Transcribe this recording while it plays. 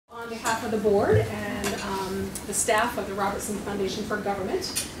behalf of the board and the staff of the Robertson Foundation for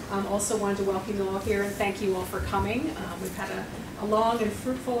Government, also wanted to welcome you all here and thank you all for coming. We've had a long and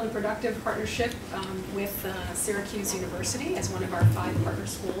fruitful and productive partnership with Syracuse University as one of our 5 partner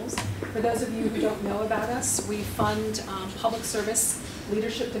schools. For those of you who don't know about us, we fund public service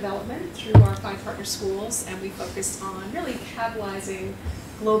leadership development through our 5 partner schools, and we focus on really catalyzing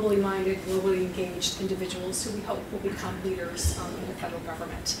globally minded, globally engaged individuals who we hope will become leaders in the federal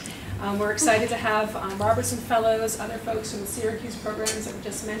government. We're excited to have Robertson Fellows, other folks from the Syracuse programs that we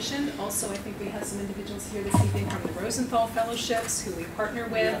just mentioned. Also, I think we have some individuals here this evening from the Rosenthal Fellowships, who we partner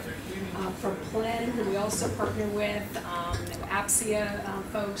with, from PLEN, who we also partner with, APSIA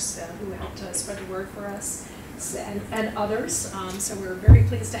folks who helped spread the word for us, and others. So we're very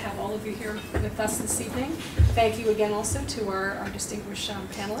pleased to have all of you here with us this evening. Thank you again also to our distinguished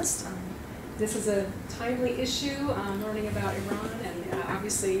panelists. This is a timely issue, learning about Iran, and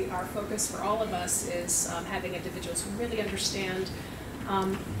obviously our focus for all of us is having individuals who really understand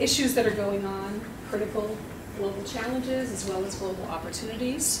issues that are going on, critical global challenges as well as global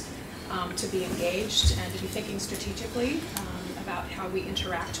opportunities, to be engaged and to be thinking strategically about how we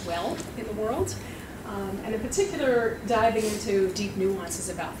interact well in the world. And in particular, diving into deep nuances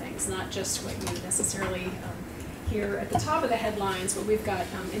about things, not just what you necessarily hear at the top of the headlines, but we've got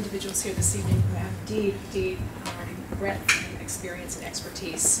individuals here this evening who have deep breadth and experience and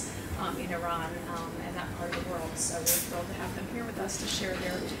expertise in Iran and that part of the world. So we're thrilled to have them here with us to share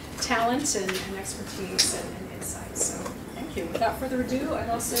their talent and expertise and insights. So thank you. Without further ado, I'd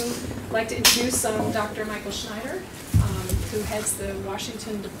also like to introduce Dr. Michael Schneider, who heads the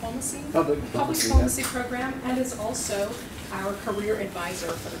Washington Public Diplomacy Program and is also our career advisor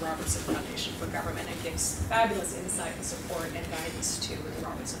for the Robertson Foundation for Government and gives fabulous insight and support and guidance to the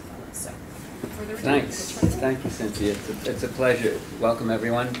Robertson Fellows. So, further ado, thanks. Thank you, Cynthia. It's a pleasure. Welcome,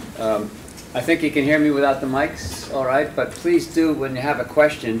 everyone. I think you can hear me without the mics, all right? But please do, when you have a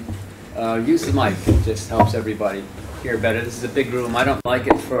question, use the mic. It just helps everybody hear better. This is a big room. I don't like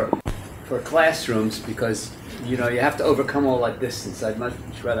it for classrooms because you have to overcome all that distance. I'd much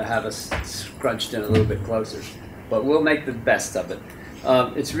rather have us scrunched in a little bit closer, but we'll make the best of it.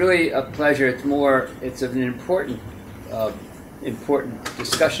 It's really a pleasure. It's an important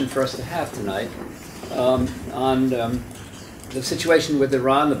discussion for us to have tonight on the situation with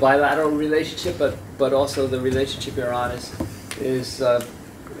Iran, the bilateral relationship, but also the relationship Iran is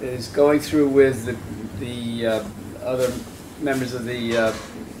going through with the other members of the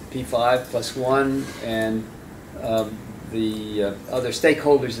P5+1 and the other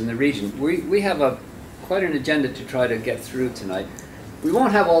stakeholders in the region. We have quite an agenda to try to get through tonight. We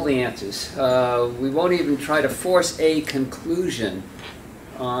won't have all the answers. We won't even try to force a conclusion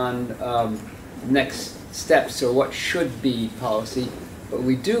on next steps or what should be policy, but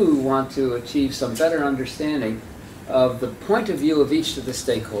we do want to achieve some better understanding of the point of view of each of the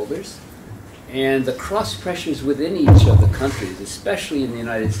stakeholders and the cross pressures within each of the countries, especially in the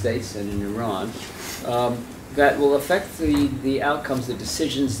United States and in Iran, that will affect the outcomes, the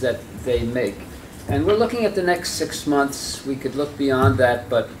decisions that they make. And we're looking at the next 6 months. We could look beyond that,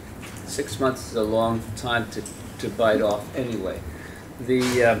 but 6 months is a long time to bite off anyway.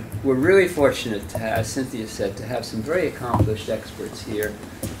 We're really fortunate to have, as Cynthia said, to have some very accomplished experts here.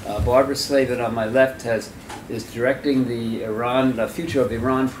 Barbara Slavin on my left is directing the Future of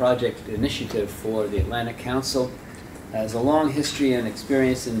Iran Project initiative for the Atlantic Council. Has a long history and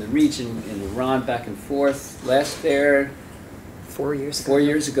experience in the region, in Iran, back and forth. Last there 4 years ago. 4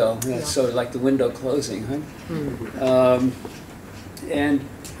 years ago. That's sort of like the window closing, huh? Mm-hmm. And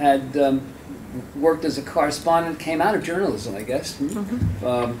had worked as a correspondent, came out of journalism, I guess,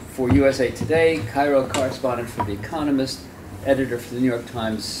 for USA Today, Cairo correspondent for The Economist, editor for the New York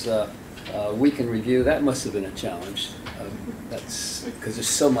Times Week in Review. That must have been a challenge. That's because there's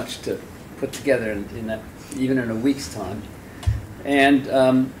so much to put together in that, even in a week's time. And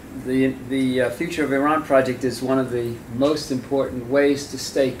the Future of Iran project is one of the most important ways to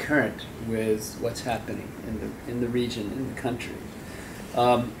stay current with what's happening in the region, in the country.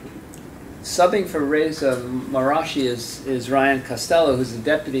 Subbing for Reza Marashi is Ryan Costello, who's the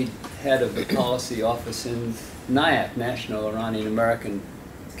deputy head of the policy office in NIAC, National Iranian American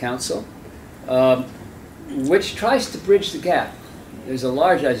Council, which tries to bridge the gap. There's a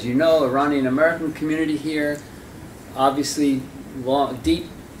large, as you know, Iranian American community here, obviously deep,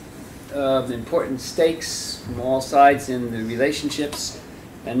 important stakes from all sides in the relationships,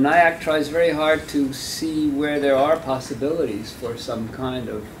 and NIAC tries very hard to see where there are possibilities for some kind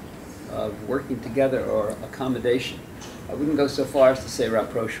of working together or accommodation. I wouldn't go so far as to say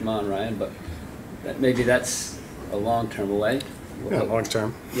rapprochement, Ryan, but maybe that's a long-term away. Yeah, long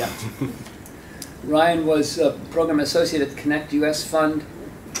term. Yeah. Ryan was a program associate at Connect US Fund,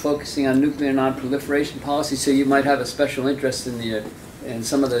 focusing on nuclear non-proliferation policy, so you might have a special interest in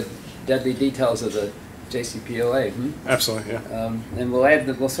some of the deadly details of the JCPOA. Absolutely, yeah. And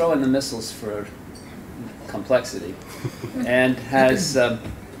we'll throw in the missiles for complexity, and has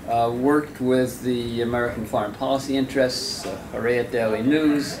worked with the American foreign policy interests, Harayat Daily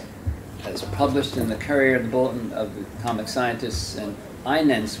News, has published in the Courier, the Bulletin of the Atomic Scientists, and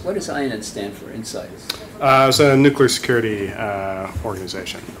INENS. What does INENS stand for? Insights. It's a nuclear security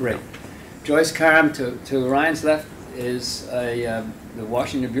organization. Great. Joyce Karam, to Ryan's left, is the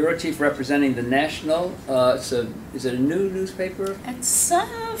Washington bureau chief representing the National. Is it a new newspaper? It's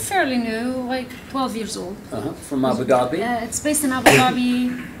fairly new, like 12 years old. From Abu Dhabi. It's based in Abu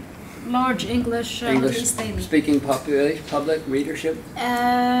Dhabi. Large English daily. Speaking public readership.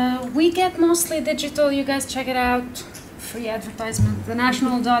 We get mostly digital. You guys check it out. Free advertisement. The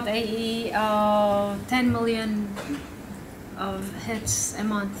National.ae, 10 million of hits a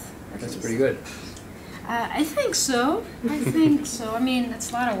month. That's pretty good. I think so. I mean, it's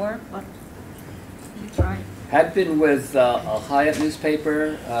a lot of work, but you try. Had been with Al Hayat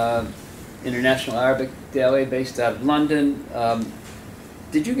newspaper, International Arabic Daily, based out of London.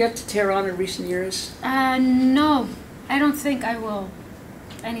 Did you get to Tehran in recent years? No, I don't think I will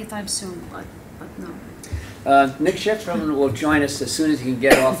anytime soon, but no. Nick Schifrin will join us as soon as he can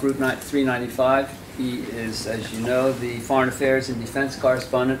get off Route 395. He is, as you know, the Foreign Affairs and Defense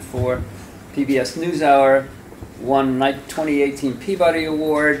Correspondent for PBS NewsHour, won 2018 Peabody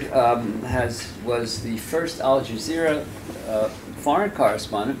Award, was the first Al Jazeera foreign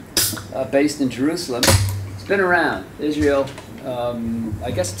correspondent based in Jerusalem. It's been around Israel,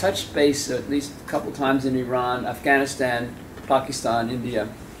 I guess touched base at least a couple times in Iran, Afghanistan, Pakistan, India.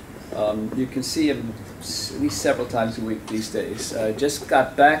 You can see him at least several times a week these days. Just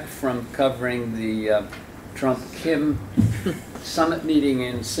got back from covering the Trump-Kim summit meeting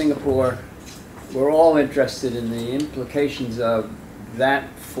in Singapore. We're all interested in the implications of that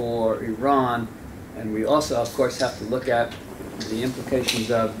for Iran, and we also, of course, have to look at the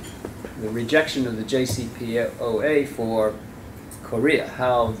implications of the rejection of the JCPOA for Korea,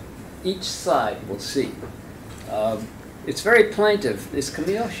 how each side will see. It's very plaintive. Is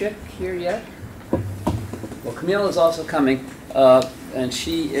Camille Schick here yet? Well, Camille is also coming, and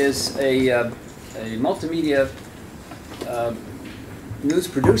she is a multimedia news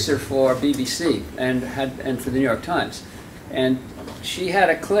producer for BBC and for the New York Times. And she had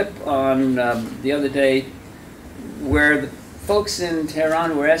a clip on the other day where the folks in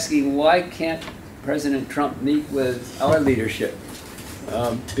Tehran were asking, why can't President Trump meet with our leadership?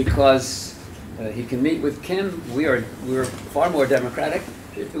 Because he can meet with Kim. We're far more democratic.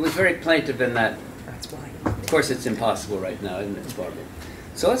 It was very plaintive in that. That's why. Of course, it's impossible right now, isn't it, Barbara?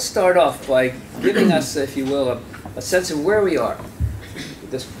 So let's start off by giving us, if you will, a sense of where we are.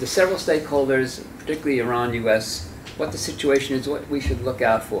 The several stakeholders, particularly Iran, U.S., what the situation is, what we should look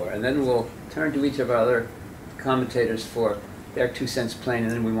out for. And then we'll turn to each of our other commentators for their 2 cents plain,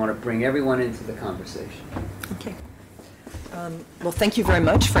 and then we want to bring everyone into the conversation. Okay. Well, thank you very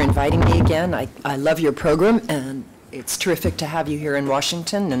much for inviting me again. I love your program, and it's terrific to have you here in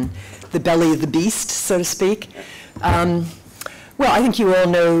Washington and the belly of the beast, so to speak. Well, I think you all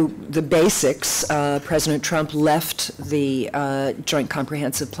know the basics. President Trump left the Joint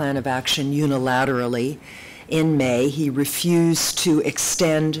Comprehensive Plan of Action unilaterally in May. He refused to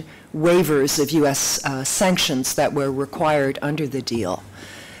extend waivers of U.S. sanctions that were required under the deal.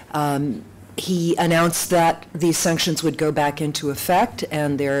 He announced that these sanctions would go back into effect,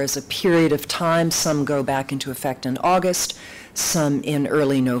 and there is a period of time. Some go back into effect in August, some in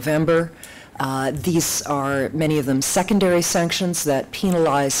early November. These are, many of them, secondary sanctions that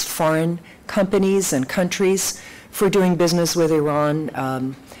penalize foreign companies and countries for doing business with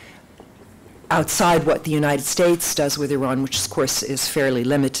Iran outside what the United States does with Iran, which of course is fairly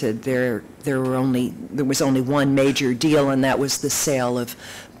limited. There was only one major deal, and that was the sale of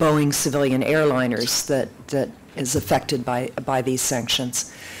Boeing civilian airliners that is affected by these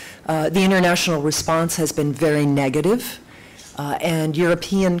sanctions. The international response has been very negative. And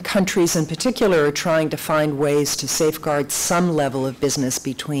European countries in particular are trying to find ways to safeguard some level of business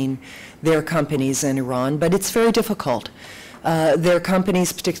between their companies and Iran, but it's very difficult. Their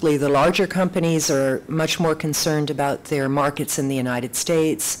companies, particularly the larger companies, are much more concerned about their markets in the United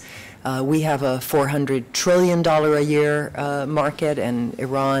States. We have a $400 trillion a year market, and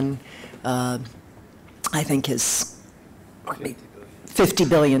Iran, I think, is 50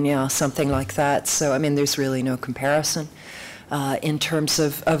 billion, yeah, something like that. So, I mean, there's really no comparison. In terms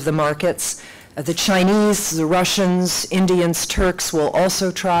of the markets. The Chinese, the Russians, Indians, Turks will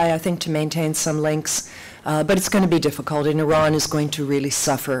also try, I think, to maintain some links, but it's going to be difficult, and Iran is going to really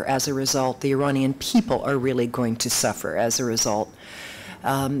suffer as a result. The Iranian people are really going to suffer as a result.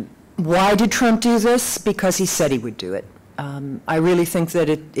 Why did Trump do this? Because he said he would do it. I really think that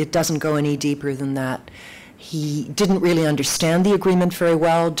it doesn't go any deeper than that. He didn't really understand the agreement very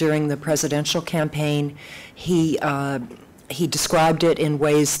well during the presidential campaign. He described it in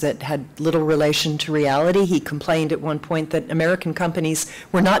ways that had little relation to reality. He complained at one point that American companies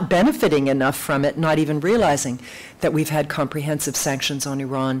were not benefiting enough from it, not even realizing that we've had comprehensive sanctions on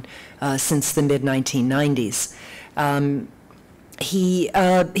Iran since the mid-1990s. He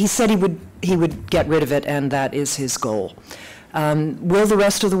said he would get rid of it, and that is his goal. Will the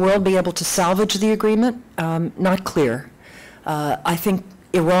rest of the world be able to salvage the agreement? Not clear. I think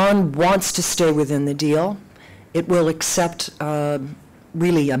Iran wants to stay within the deal. It will accept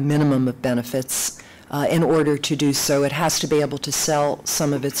really a minimum of benefits in order to do so. It has to be able to sell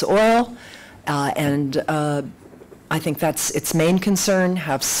some of its oil, and I think that's its main concern,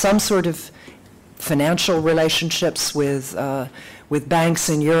 have some sort of financial relationships with banks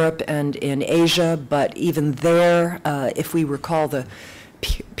in Europe and in Asia, but even there, if we recall the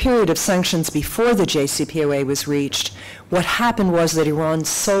period of sanctions before the JCPOA was reached, what happened was that Iran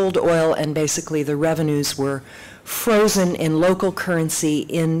sold oil and basically the revenues were frozen in local currency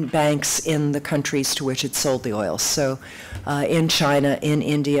in banks in the countries to which it sold the oil. So in China, in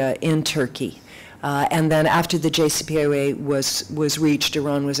India, in Turkey. And then after the JCPOA was reached,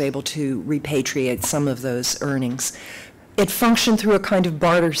 Iran was able to repatriate some of those earnings. It functioned through a kind of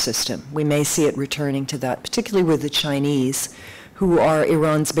barter system. We may see it returning to that, particularly with the Chinese, who are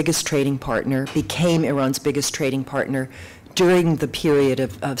Iran's biggest trading partner, became Iran's biggest trading partner during the period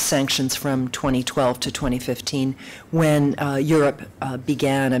of sanctions from 2012 to 2015, when Europe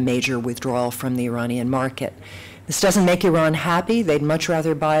began a major withdrawal from the Iranian market. This doesn't make Iran happy. They'd much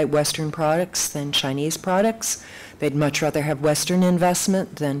rather buy Western products than Chinese products. They'd much rather have Western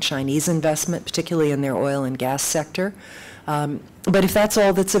investment than Chinese investment, particularly in their oil and gas sector. But if that's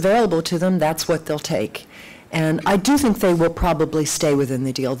all that's available to them, that's what they'll take. And I do think they will probably stay within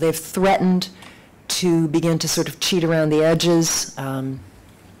the deal. They've threatened to begin to sort of cheat around the edges,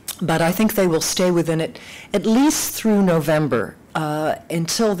 but I think they will stay within it at least through November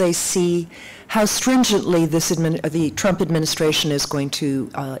until they see how stringently the Trump administration is going to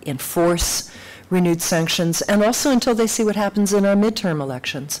enforce renewed sanctions, and also until they see what happens in our midterm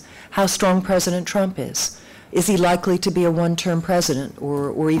elections, how strong President Trump is. Is he likely to be a one-term president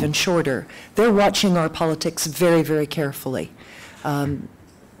or even shorter? They're watching our politics very, very carefully.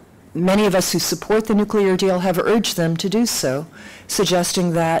 Many of us who support the nuclear deal have urged them to do so,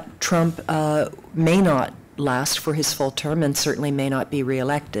 suggesting that Trump may not last for his full term and certainly may not be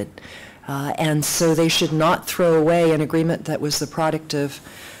reelected. And so they should not throw away an agreement that was the product of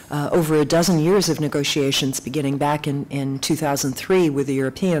over a dozen years of negotiations beginning back in 2003 with the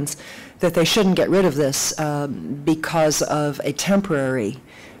Europeans, that they shouldn't get rid of this because of a temporary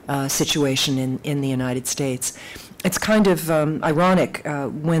situation in the United States. It's kind of ironic,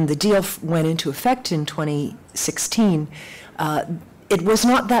 when the deal went into effect in 2016, it was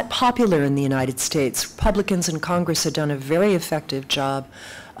not that popular in the United States. Republicans in Congress had done a very effective job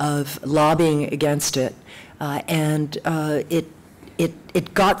of lobbying against it, and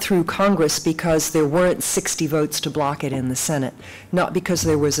it got through Congress because there weren't 60 votes to block it in the Senate, not because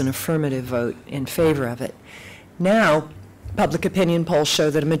there was an affirmative vote in favor of it. Now, public opinion polls show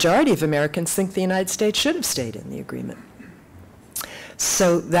that a majority of Americans think the United States should have stayed in the agreement.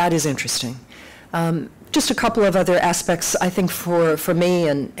 So that is interesting. Just a couple of other aspects, I think, for me,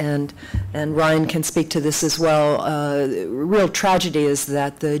 and Ryan can speak to this as well. Real tragedy is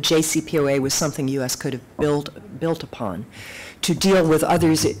that the JCPOA was something U.S. could have built upon to deal with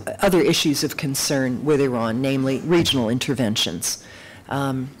other issues of concern with Iran, namely regional interventions.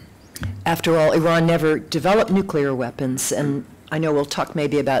 After all, Iran never developed nuclear weapons, and I know we'll talk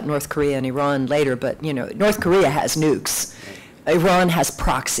maybe about North Korea and Iran later, but you know, North Korea has nukes. Iran has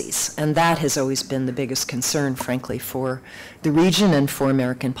proxies, and that has always been the biggest concern, frankly, for the region and for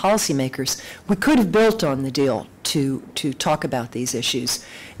American policymakers. We could have built on the deal to talk about these issues.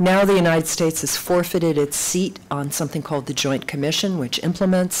 Now the United States has forfeited its seat on something called the Joint Commission, which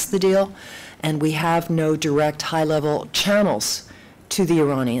implements the deal, and we have no direct high-level channels to the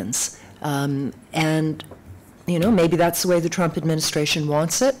Iranians. And, you know, maybe that's the way the Trump administration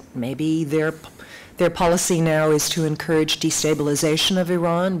wants it. Maybe their policy now is to encourage destabilization of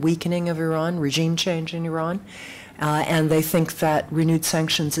Iran, weakening of Iran, regime change in Iran, and they think that renewed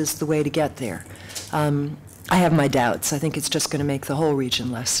sanctions is the way to get there. I have my doubts. I think it's just going to make the whole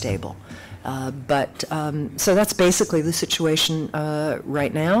region less stable. So that's basically the situation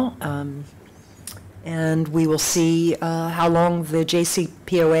right now. And we will see how long the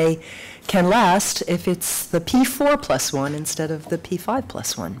JCPOA can last if it's the P4+1 instead of the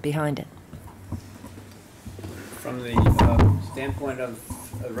P5+1 behind it. From the standpoint of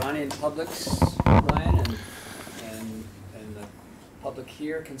Iranian publics, Ryan, and the public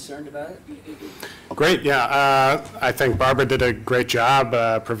here concerned about it? Great, yeah. I think Barbara did a great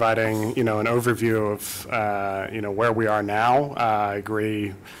job providing, an overview of, where we are now. I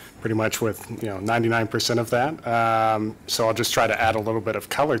agree pretty much with 99% of that. So I'll just try to add a little bit of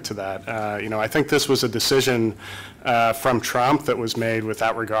color to that. I think this was a decision from Trump that was made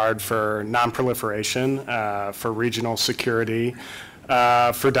without regard for non-proliferation, for regional security,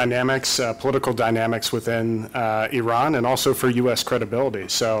 for dynamics, political dynamics within Iran, and also for U.S. credibility.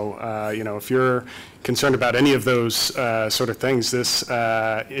 So, if you're concerned about any of those sort of things, this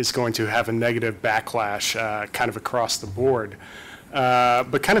is going to have a negative backlash kind of across the board.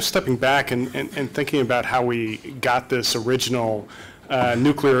 But kind of stepping back and thinking about how we got this original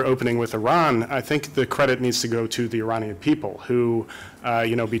nuclear opening with Iran, I think the credit needs to go to the Iranian people who,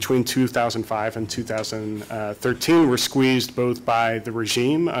 between 2005 and 2013 were squeezed both by the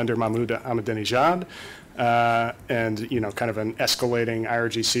regime under Mahmoud Ahmadinejad and, kind of an escalating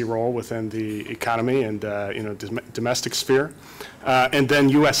IRGC role within the economy and, domestic sphere. And then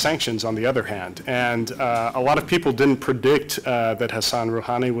U.S. sanctions on the other hand. And a lot of people didn't predict that Hassan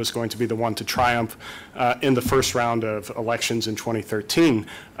Rouhani was going to be the one to triumph in the first round of elections in 2013.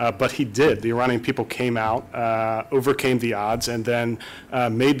 But he did. The Iranian people came out, overcame the odds, and then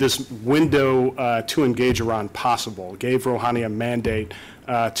made this window to engage Iran possible, gave Rouhani a mandate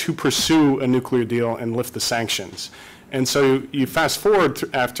to pursue a nuclear deal and lift the sanctions. And so you fast forward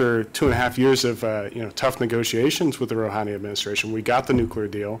after 2.5 years of tough negotiations with the Rouhani administration, we got the nuclear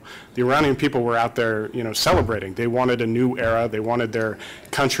deal. The Iranian people were out there celebrating. They wanted a new era. They wanted their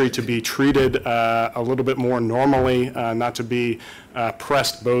country to be treated a little bit more normally, not to be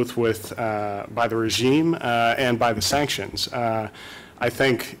pressed both with by the regime and by the sanctions. I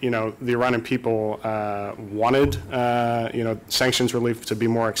think, the Iranian people wanted, sanctions relief to be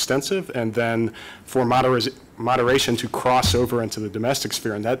more extensive and then for moderation to cross over into the domestic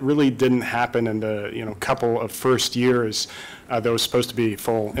sphere. And that really didn't happen in the, couple of first years there was supposed to be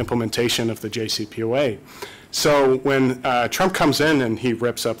full implementation of the JCPOA. So when Trump comes in and he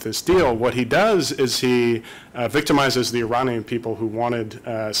rips up this deal, what he does is he victimizes the Iranian people who wanted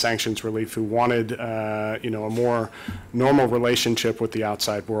sanctions relief, who wanted a more normal relationship with the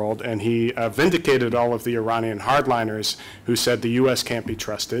outside world, and he vindicated all of the Iranian hardliners who said the U.S. can't be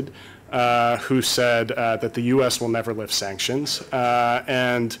trusted, who said that the U.S. will never lift sanctions,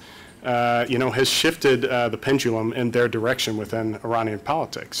 and has shifted the pendulum in their direction within Iranian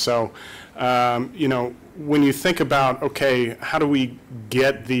politics. So, when you think about, okay, how do we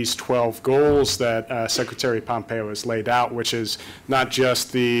get these 12 goals that Secretary Pompeo has laid out, which is not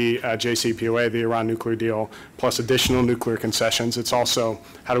just the JCPOA, the Iran nuclear deal, plus additional nuclear concessions. It's also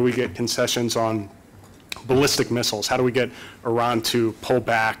how do we get concessions on ballistic missiles? How do we get Iran to pull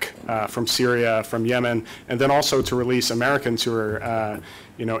back from Syria, from Yemen, and then also to release Americans who are,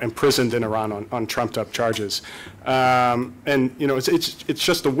 imprisoned in Iran on trumped-up charges? It's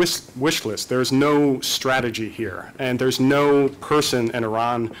just a wish list. There's no strategy here, and there's no person in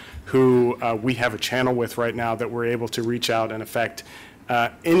Iran who we have a channel with right now that we're able to reach out and affect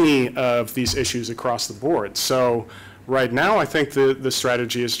any of these issues across the board. So right now, I think the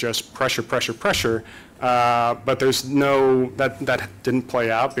strategy is just pressure, pressure, pressure. But there's that didn't play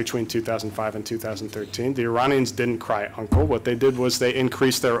out between 2005 and 2013. The Iranians didn't cry uncle. What they did was they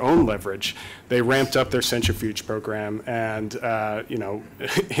increased their own leverage. They ramped up their centrifuge program and,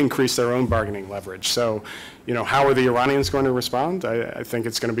 increased their own bargaining leverage. So, how are the Iranians going to respond? I think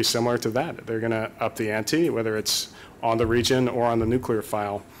it's going to be similar to that. They're going to up the ante, whether it's on the region or on the nuclear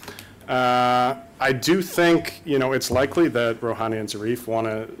file. I do think, it's likely that Rouhani and Zarif want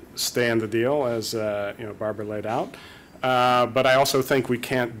to stay in the deal, as, Barbara laid out. But I also think we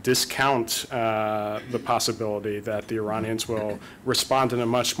can't discount the possibility that the Iranians will respond in a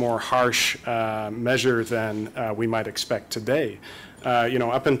much more harsh measure than we might expect today.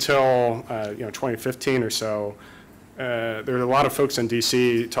 Up until, 2015 or so, there were a lot of folks in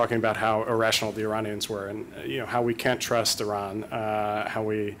D.C. talking about how irrational the Iranians were and, how we can't trust Iran, how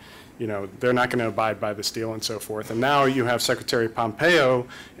we, they're not going to abide by this deal and so forth. And now you have Secretary Pompeo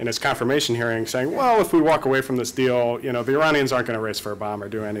in his confirmation hearing saying, well, if we walk away from this deal, the Iranians aren't going to race for a bomb or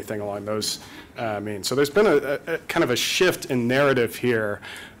do anything along those means. So there's been a kind of a shift in narrative here.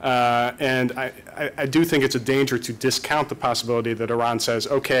 And I do think it's a danger to discount the possibility that Iran says,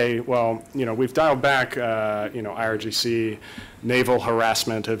 okay, well, we've dialed back, IRGC, naval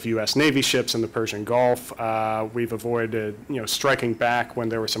harassment of U.S. Navy ships in the Persian Gulf. We've avoided, striking back when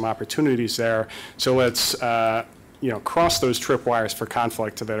there were some opportunities there. So let's, cross those tripwires for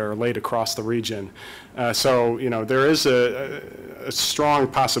conflict that are laid across the region. So, there is a strong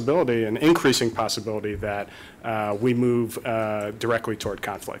possibility, an increasing possibility that we move directly toward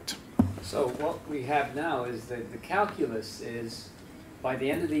conflict. So what we have now is that the calculus is, by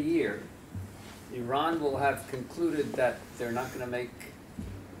the end of the year, Iran will have concluded that they're not going to make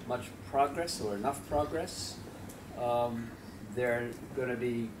much progress or enough progress. They're going to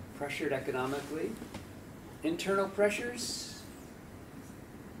be pressured economically. Internal pressures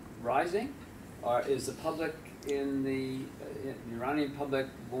rising? Or is the public in the Iranian public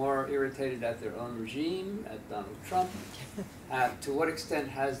more irritated at their own regime, at Donald Trump? To what extent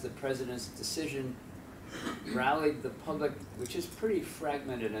has the president's decision rallied the public, which is pretty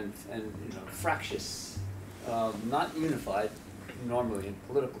fragmented and fractious, not unified normally in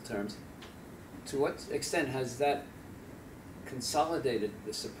political terms? To what extent has that consolidated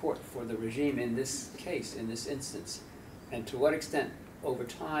the support for the regime in this case, in this instance? And to what extent, over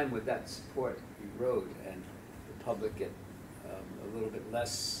time, would that support erode and the public get a little bit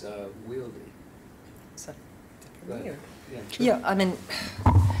less wieldy? So,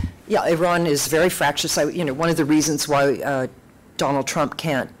 Yeah, Iran is very fractious. One of the reasons why Donald Trump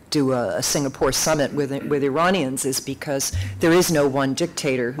can't do a Singapore summit with Iranians is because there is no one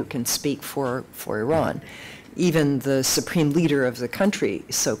dictator who can speak for Iran. Even the supreme leader of the country,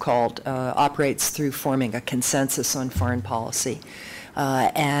 so-called, operates through forming a consensus on foreign policy.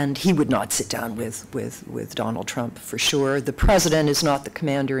 And he would not sit down with Donald Trump, for sure. The president is not the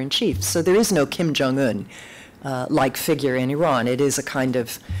commander-in-chief, so there is no Kim Jong-un like figure in Iran. It is a kind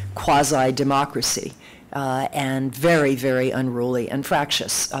of quasi-democracy and very, very unruly and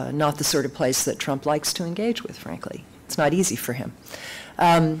fractious, not the sort of place that Trump likes to engage with, frankly. It's not easy for him.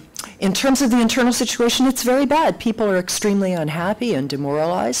 In terms of the internal situation, it's very bad. People are extremely unhappy and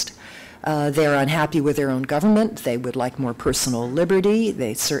demoralized. They're unhappy with their own government. They would like more personal liberty.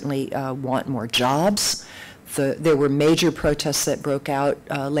 They certainly want more jobs. There were major protests that broke out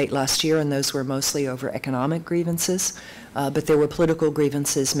late last year, and those were mostly over economic grievances. But there were political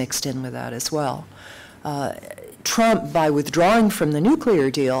grievances mixed in with that as well. Trump, by withdrawing from the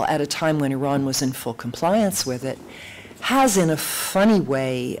nuclear deal at a time when Iran was in full compliance with it, has, in a funny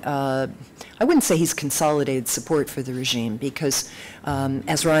way, I wouldn't say he's consolidated support for the regime because,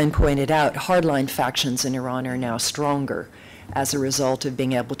 as Ryan pointed out, hardline factions in Iran are now stronger as a result of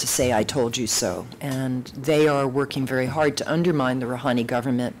being able to say, I told you so. And they are working very hard to undermine the Rouhani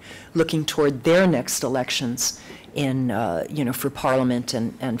government, looking toward their next elections in, for parliament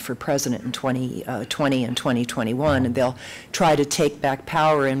and for president in 2020 and 2021. And they'll try to take back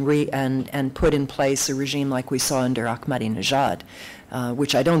power and put in place a regime like we saw under Ahmadinejad,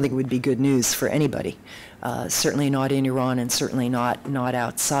 which I don't think would be good news for anybody, certainly not in Iran and certainly not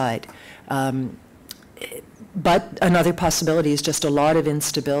outside. But another possibility is just a lot of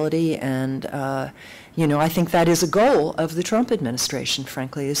instability, and I think that is a goal of the Trump administration,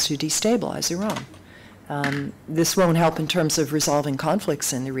 frankly, is to destabilize Iran. This won't help in terms of resolving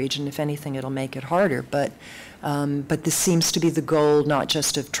conflicts in the region. If anything, it'll make it harder. But this seems to be the goal not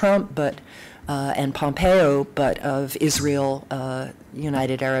just of Trump, and Pompeo, but of Israel,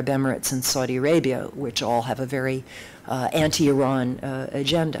 United Arab Emirates, and Saudi Arabia, which all have a very anti-Iran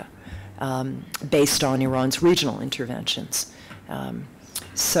agenda. Based on Iran's regional interventions.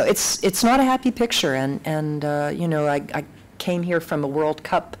 So it's not a happy picture, and I came here from a World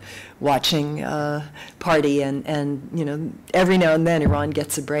Cup watching party, and every now and then Iran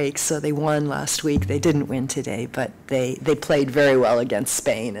gets a break, so they won last week. They didn't win today, but they played very well against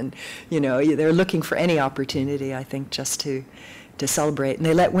Spain, and they're looking for any opportunity, I think, just to celebrate. And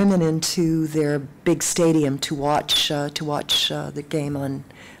they let women into their big stadium to watch the game on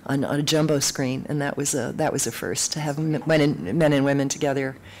a jumbo screen, and that was a first, to have men and women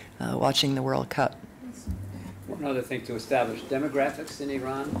together watching the World Cup. One other thing to establish demographics in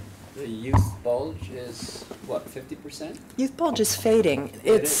Iran, the youth bulge is what, 50%? Youth bulge is fading.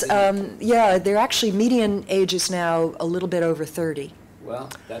 It's they're actually median age is now a little bit over 30. Well,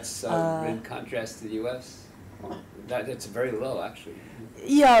 that's in contrast to the U.S. It's very low, actually.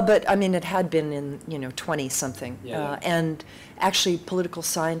 Yeah, but I mean, it had been in, 20-something. Yeah. And actually, political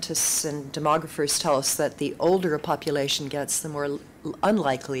scientists and demographers tell us that the older a population gets, the more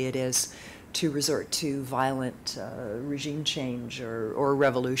unlikely it is to resort to violent regime change or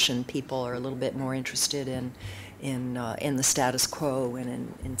revolution. People are a little bit more interested in the status quo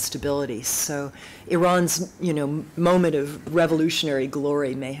and in stability. So Iran's, moment of revolutionary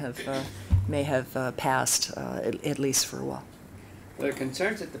glory may have passed, at least for a while. The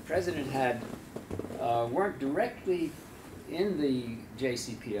concerns that the president had weren't directly in the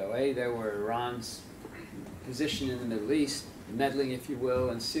JCPOA. There were Iran's position in the Middle East, meddling, if you will,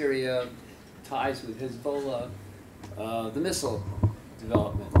 in Syria, ties with Hezbollah, the missile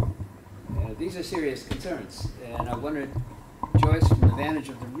development. These are serious concerns. And I wondered, Joyce, from the vantage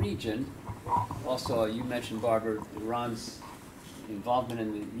of the region, also you mentioned, Barbara, Iran's involvement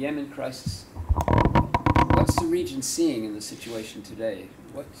in the Yemen crisis. What's the region seeing in the situation today?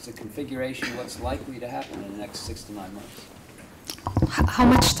 What's the configuration? What's likely to happen in the next 6 to 9 months? How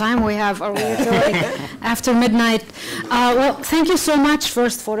much time we have? Are we like after midnight? Well, thank you so much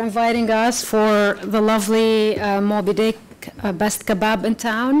first for inviting us for the lovely Moby Dick best kebab in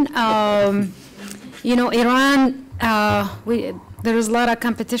town. Iran, there is a lot of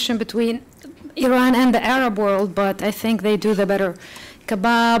competition between Iran and the Arab world, but I think they do the better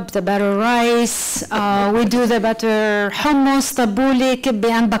kebab, the better rice. We do the better hummus, tabbouleh, kibbe,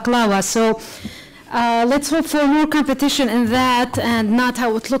 and baklava. So let's hope for more competition in that and not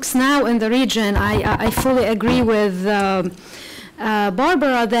how it looks now in the region. I fully agree with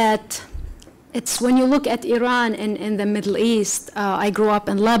Barbara that it's when you look at Iran in the Middle East. I grew up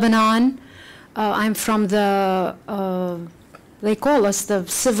in Lebanon. I'm from the, they call us the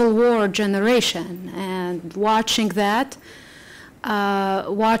Civil War generation, and watching that,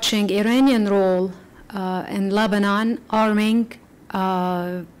 watching Iranian role in Lebanon, arming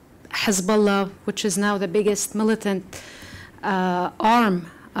Hezbollah, which is now the biggest militant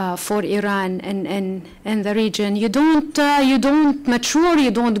arm for Iran in the region. You don't mature,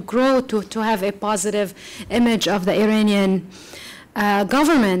 you don't grow to have a positive image of the Iranian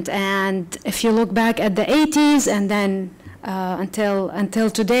government. And if you look back at the 80s and then until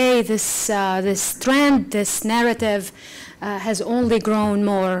today, this trend, this narrative has only grown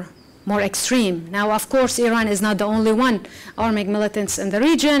more extreme. Now, of course, Iran is not the only one arming militants in the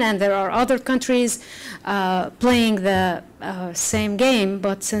region, and there are other countries playing the same game.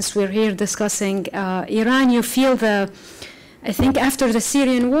 But since we're here discussing Iran, you feel I think after the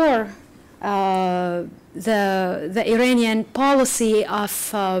Syrian war, the Iranian policy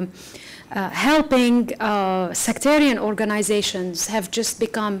of helping sectarian organizations have just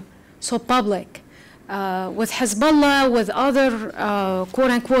become so public. With Hezbollah, with other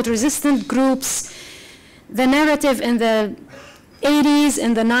quote-unquote resistant groups, the narrative in the 80s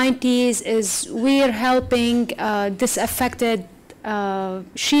and the 90s is we're helping disaffected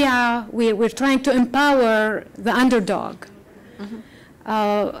Shia, we're trying to empower the underdog. Mm-hmm.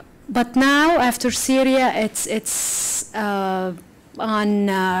 But now, after Syria, it's on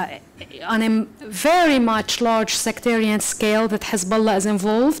a very much large sectarian scale that Hezbollah is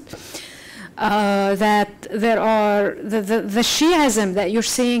involved. That there are the Shiism that you're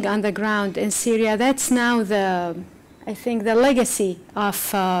seeing on the ground in Syria. That's now I think the legacy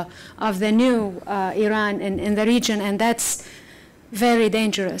of the new Iran in the region, and that's very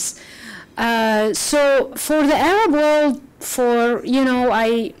dangerous. So for the Arab world,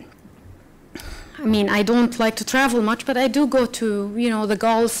 I mean, I don't like to travel much, but I do go to the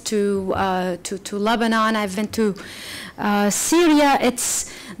Gulf, to Lebanon. I've been to Syria.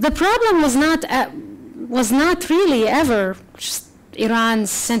 The problem was not really ever just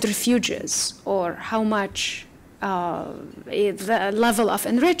Iran's centrifuges or how much the level of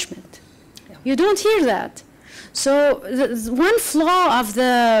enrichment. Yeah. You don't hear that. So one flaw of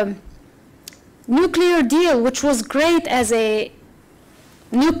the nuclear deal, which was great as a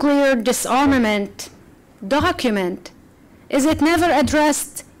nuclear disarmament document, is it never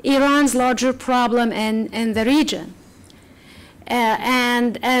addressed Iran's larger problem in the region.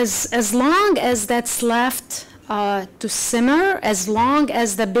 And as long as that's left to simmer, as long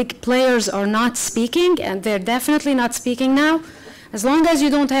as the big players are not speaking, and they're definitely not speaking now, as long as you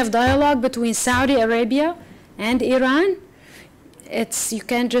don't have dialogue between Saudi Arabia and Iran, you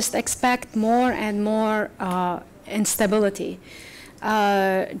can just expect more and more instability.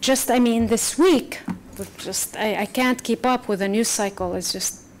 This week, I can't keep up with the news cycle. It's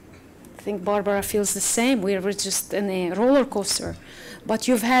just, I think Barbara feels the same. We're just in a roller coaster. But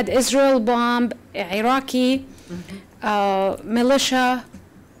you've had Israel bomb Iraqi militia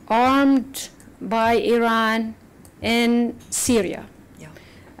armed by Iran in Syria. Yeah.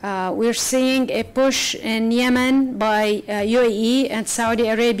 We're seeing a push in Yemen by UAE and Saudi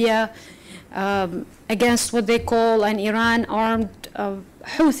Arabia against what they call an Iran-armed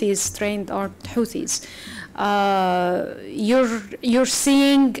Houthis, trained armed Houthis. You're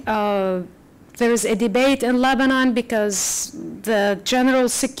seeing there is a debate in Lebanon because the general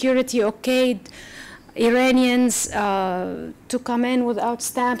security okayed Iranians to come in without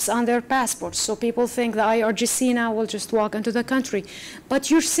stamps on their passports. So people think the IRGC now will just walk into the country.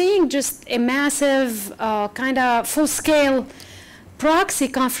 But you're seeing just a massive kind of full-scale proxy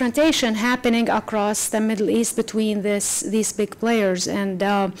confrontation happening across the Middle East between these big players. And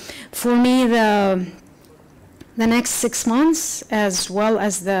for me, the next 6 months, as well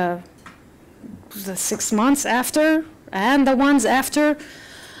as the 6 months after and the ones after,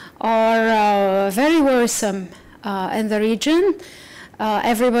 are very worrisome in the region.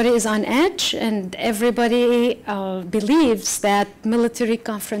 Everybody is on edge, and everybody believes that military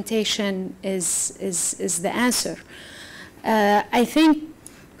confrontation is the answer. I think,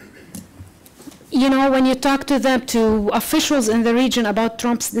 you know, when you talk to officials in the region about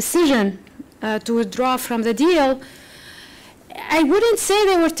Trump's decision to withdraw from the deal, I wouldn't say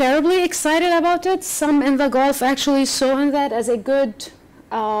they were terribly excited about it. Some in the Gulf actually saw in that as a good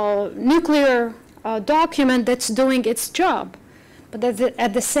nuclear document that's doing its job. But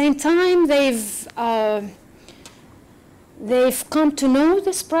at the same time, they've come to know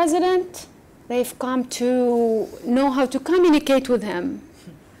this president. They've come to know how to communicate with him.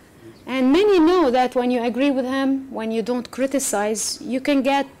 And many know that when you agree with him, when you don't criticize, you can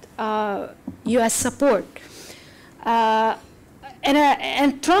get U.S. support.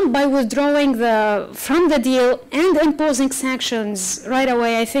 And Trump, by withdrawing from the deal and imposing sanctions right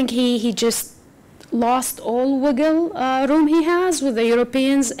away, I think he just lost all wiggle room he has with the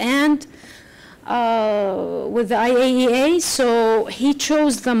Europeans and with the IAEA. So he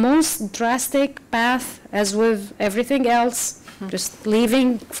chose the most drastic path, as with everything else, just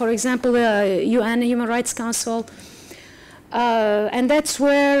leaving, for example, the UN Human Rights Council. And that's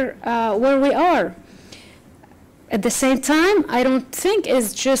where we are. At the same time, I don't think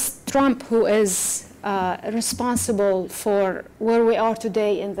it's just Trump who is responsible for where we are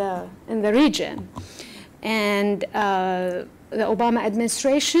today in the region. And the Obama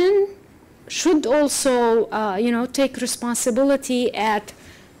administration should also, take responsibility at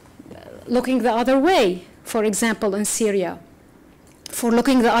looking the other way, for example, in Syria, for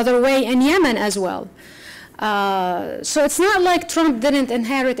looking the other way in Yemen as well. So it's not like Trump didn't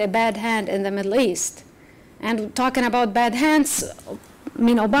inherit a bad hand in the Middle East. And talking about bad hands, I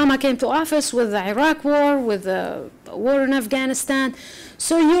mean, Obama came to office with the Iraq war, with the war in Afghanistan.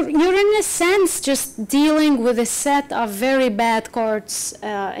 So you're in a sense just dealing with a set of very bad cards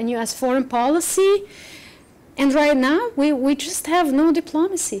in U.S. foreign policy. And right now, we just have no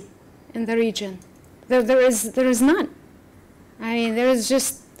diplomacy in the region. There is none. I mean, there is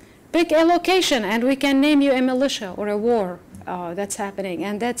just pick a location, and we can name you a militia or a war that's happening.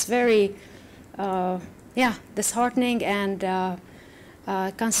 And that's very, disheartening and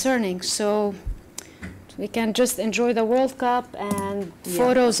concerning. So we can just enjoy the World Cup and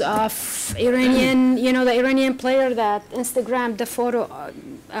photos of Iranian, the Iranian player that Instagrammed the photo,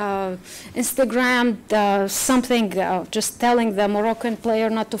 Instagrammed something, just telling the Moroccan player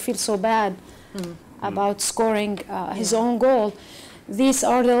not to feel so bad about scoring his own goal. These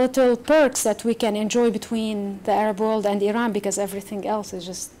are the little perks that we can enjoy between the Arab world and Iran, because everything else is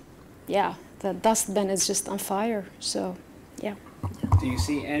just, the dustbin is just on fire. So, yeah. Do you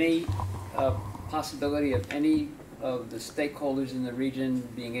see any possibility of any of the stakeholders in the region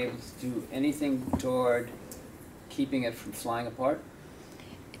being able to do anything toward keeping it from flying apart?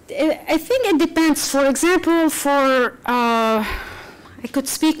 I think it depends. For example, I could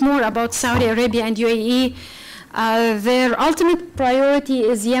speak more about Saudi Arabia and UAE. Their ultimate priority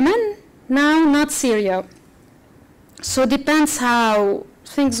is Yemen now, not Syria. So it depends how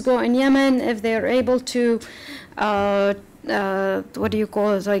things go in Yemen, if they're able to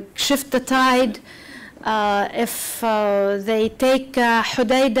shift the tide. If they take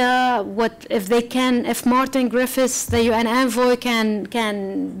Hodeidah, if Martin Griffiths, the UN envoy, can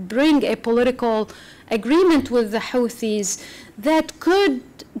bring a political agreement with the Houthis, that could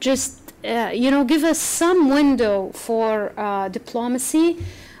just give us some window for diplomacy.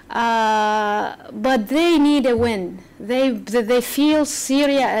 But they need a win. They feel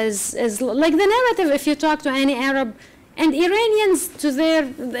Syria is like the narrative. If you talk to any Arab and Iranians,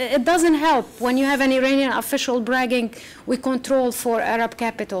 it doesn't help when you have an Iranian official bragging, "We control 4 Arab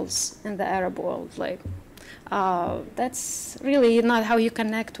capitals in the Arab world." Like,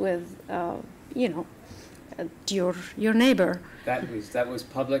 your neighbor. That was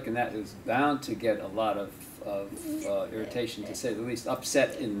public, and that was bound to get a lot of irritation, to say the least,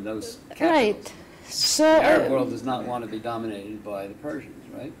 upset in those capitals. Right. So The Arab world does not want to be dominated by the Persians,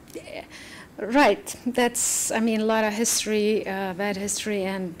 right? Right. That's, I mean, a lot of history, bad history,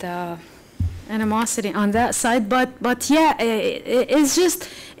 and animosity on that side. But yeah, it's just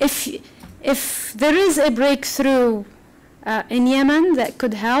if there is a breakthrough in Yemen that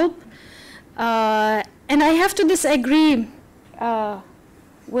could help, and I have to disagree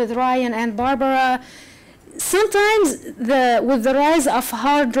with Ryan and Barbara. Sometimes with the rise of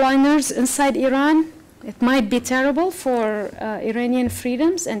hardliners inside Iran, it might be terrible for Iranian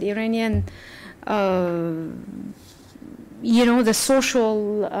freedoms and Iranian, the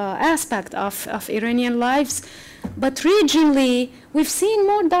social aspect of Iranian lives. But regionally, we've seen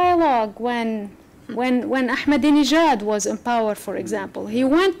more dialogue when Ahmadinejad was in power, for example. He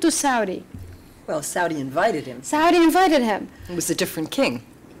went to Saudi. Well, Saudi invited him. Saudi invited him. It was a different king.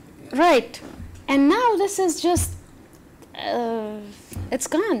 Right. And now this is just, it's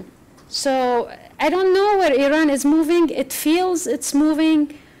gone. So I don't know where Iran is moving. It feels it's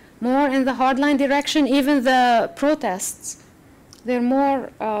moving more in the hardline direction. Even the protests, they're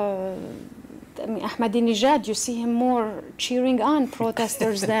more, Ahmadinejad, you see him more cheering on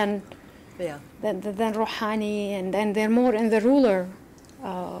protesters than Rouhani, and then they're more in the ruler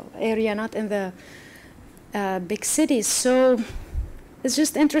area, not in the big cities. So it's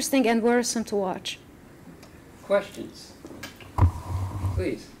just interesting and worrisome to watch. Questions?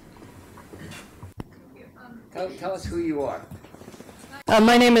 Please. Tell us who you are.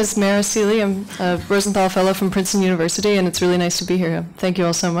 My name is Mara Seeley. I'm a Rosenthal Fellow from Princeton University, and it's really nice to be here. Thank you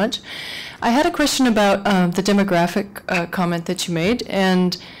all so much. I had a question about the demographic comment that you made,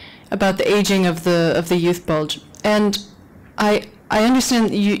 and about the aging of the youth bulge. And I understand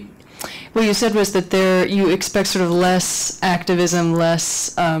what you said was that you expect sort of less activism,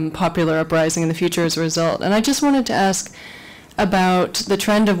 less popular uprising in the future as a result. And I just wanted to ask about the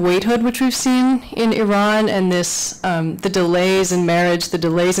trend of waithood, which we've seen in Iran, and this the delays in marriage, the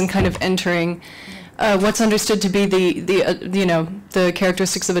delays in kind of entering what's understood to be the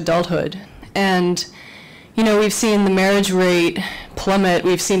characteristics of adulthood. And we've seen the marriage rate plummet.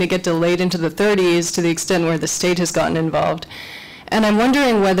 We've seen it get delayed into the 30s to the extent where the state has gotten involved. And I'm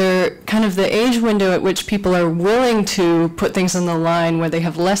wondering whether kind of the age window at which people are willing to put things on the line, where they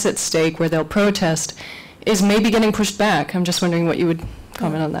have less at stake, where they'll protest, is maybe getting pushed back. I'm just wondering what you would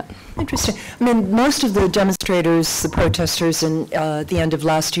comment on that. Interesting. I mean, most of the demonstrators, the protesters in the end of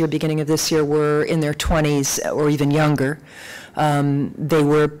last year, beginning of this year, were in their 20s or even younger. They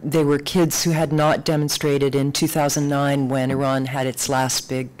were kids who had not demonstrated in 2009 when Iran had its last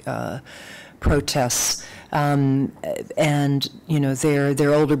big protests. And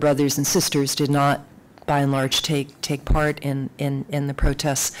their older brothers and sisters did not, by and large, take part in the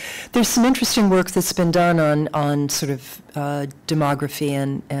protests. There's some interesting work that's been done on sort of demography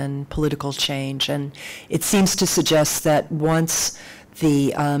and political change, and it seems to suggest that once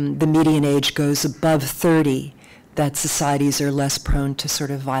the median age goes above 30, that societies are less prone to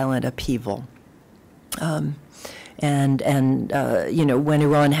sort of violent upheaval. When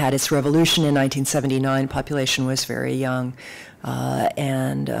Iran had its revolution in 1979, population was very young,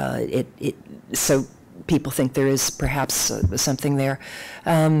 so people think there is perhaps something there.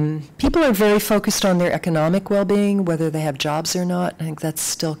 People are very focused on their economic well-being, whether they have jobs or not. I think that's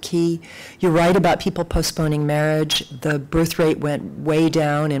still key. You're right about people postponing marriage. The birth rate went way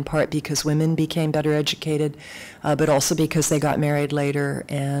down, in part because women became better educated, but also because they got married later.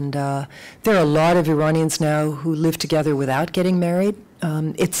 And there are a lot of Iranians now who live together without getting married.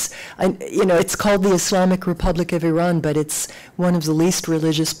 It's called the Islamic Republic of Iran, but it's one of the least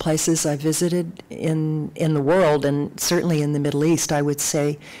religious places I've visited in the world, and certainly in the Middle East. I would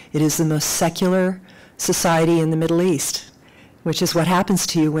say it is the most secular society in the Middle East, which is what happens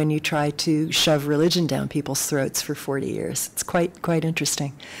to you when you try to shove religion down people's throats for 40 years. It's quite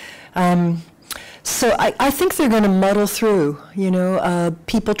interesting. So I think they're going to muddle through.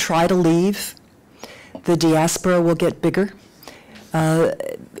 People try to leave. The diaspora will get bigger.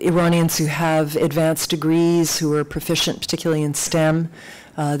 Iranians who have advanced degrees, who are proficient, particularly in STEM,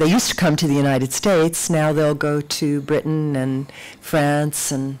 they used to come to the United States. Now they'll go to Britain and France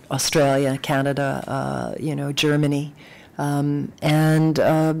and Australia, Canada, Germany, and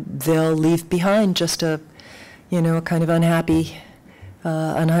they'll leave behind just a kind of unhappy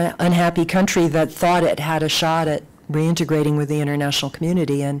country that thought it had a shot at reintegrating with the international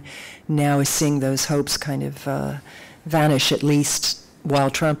community, and now is seeing those hopes kind of vanish, at least while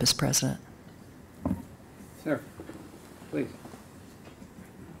Trump is president. Sir, please.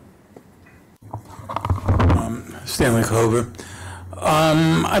 Stanley Kober.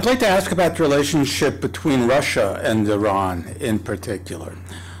 I'd like to ask about the relationship between Russia and Iran in particular.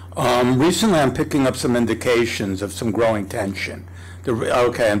 Recently, I'm picking up some indications of some growing tension.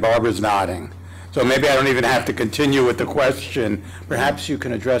 Okay, and Barbara's nodding. So maybe I don't even have to continue with the question. Perhaps you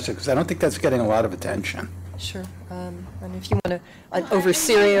can address it, because I don't think that's getting a lot of attention. Sure. And if you want to, over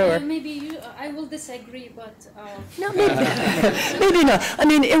Syria or... Maybe I will disagree, but... No, maybe, maybe not. I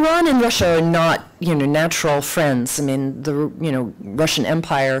mean, Iran and Russia are not, natural friends. I mean, the, Russian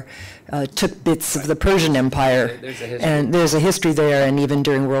Empire took bits of the Persian Empire. And there's a history there, and even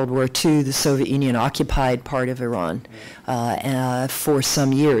during World War II, the Soviet Union occupied part of Iran for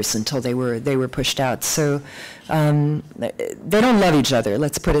some years until they were pushed out. So they don't love each other,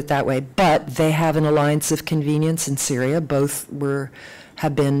 let's put it that way, but they have an alliance of convenience in Syria. Both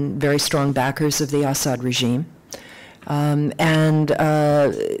have been very strong backers of the Assad regime. And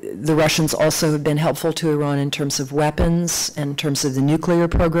the Russians also have been helpful to Iran in terms of weapons and in terms of the nuclear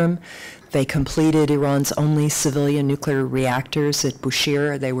program. They completed Iran's only civilian nuclear reactors at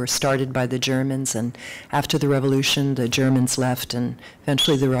Bushehr. They were started by the Germans, and after the revolution, the Germans left, and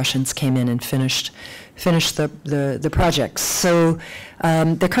eventually the Russians came in and finished the projects. So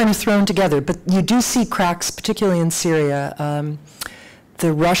they're kind of thrown together. But you do see cracks, particularly in Syria.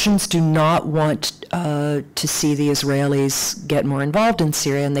 The Russians do not want to see the Israelis get more involved in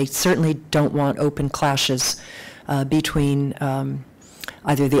Syria, and they certainly don't want open clashes between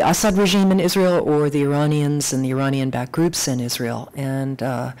either the Assad regime in Israel or the Iranians and the Iranian-backed groups in Israel. And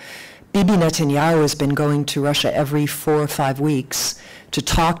Bibi Netanyahu has been going to Russia every 4 or 5 weeks to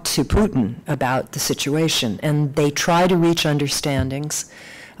talk to Putin about the situation, and they try to reach understandings.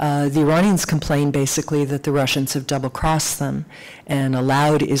 The Iranians complain basically that the Russians have double-crossed them and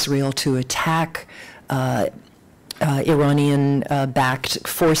allowed Israel to attack Iranian-backed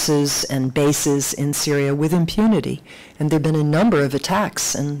forces and bases in Syria with impunity. And there have been a number of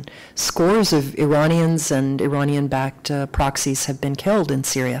attacks, and scores of Iranians and Iranian-backed proxies have been killed in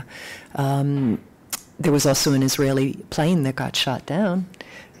Syria. There was also an Israeli plane that got shot down.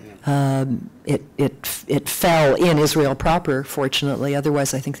 It fell in Israel proper, fortunately.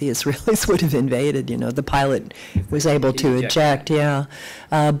 Otherwise, I think the Israelis would have invaded. The pilot was able to eject. Yeah,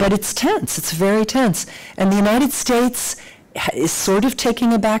 but it's tense. It's very tense. And the United States is sort of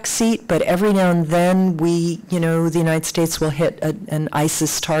taking a back seat. But every now and then, the United States will hit an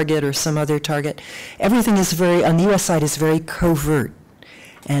ISIS target or some other target. Everything is on the U.S. side is very covert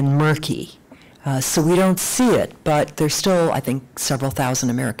and murky. So we don't see it, but there's still, I think, several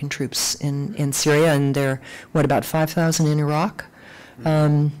thousand American troops in Syria, and there are, about 5,000 in Iraq?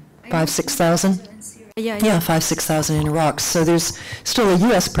 6,000? Yeah, 6,000 in Iraq. So there's still a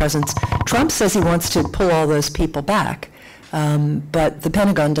U.S. presence. Trump says he wants to pull all those people back, but the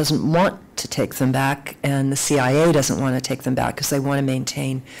Pentagon doesn't want to take them back, and the CIA doesn't want to take them back because they want to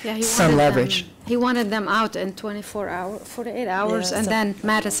maintain some leverage. He wanted them out in 48 hours, and then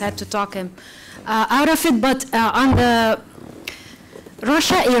Mattis had to talk him out of it. But on the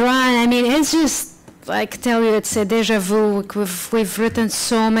Russia-Iran, I mean, it's just, tell you, it's a deja vu. We've written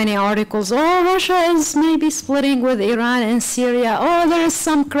so many articles. Oh, Russia is maybe splitting with Iran and Syria. Oh, there is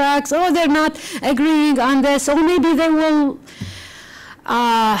some cracks. Oh, they're not agreeing on this. Oh, maybe they will.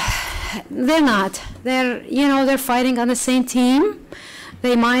 They're not. They're fighting on the same team.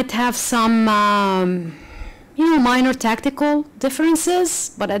 They might have some, minor tactical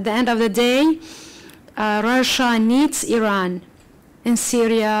differences, but at the end of the day, Russia needs Iran in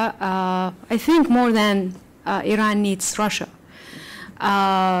Syria, I think more than Iran needs Russia.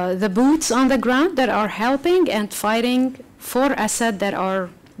 The boots on the ground that are helping and fighting for Assad, that are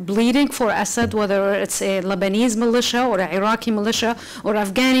bleeding for Assad, whether it's a Lebanese militia or an Iraqi militia or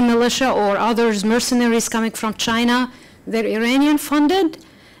Afghani militia or others, mercenaries coming from China, they're Iranian funded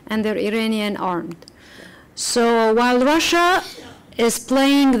and they're Iranian armed. So while Russia is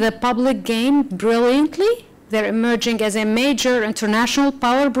playing the public game brilliantly, they're emerging as a major international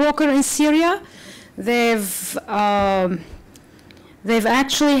power broker in Syria. They've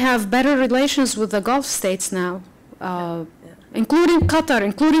actually have better relations with the Gulf states now, including Qatar,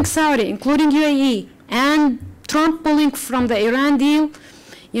 including Saudi, including UAE, and Trump pulling from the Iran deal.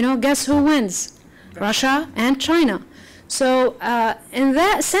 Guess who wins? Russia and China. So in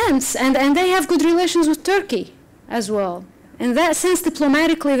that sense, and they have good relations with Turkey as well. In that sense,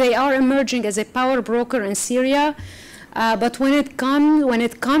 diplomatically, they are emerging as a power broker in Syria. But when it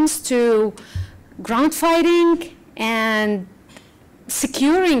comes to ground fighting and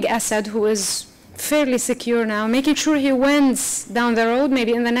securing Assad, who is fairly secure now, making sure he wins down the road,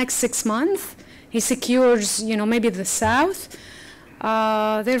 maybe in the next 6 months, he secures, maybe the south.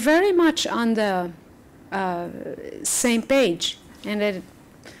 They're very much on the same page. And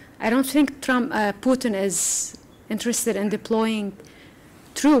I don't think Putin is interested in deploying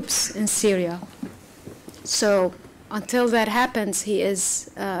troops in Syria. So until that happens, he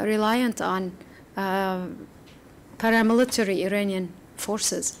is reliant on paramilitary Iranian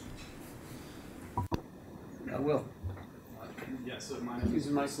forces. Will. Yeah, so my name is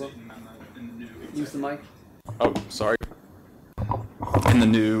Slavin. I'm in the new Use the mic. Oh, sorry. In the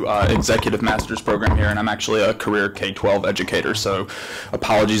new executive master's program here, and I'm actually a career K-12 educator, so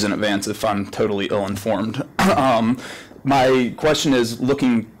apologies in advance if I'm totally ill-informed. My question is,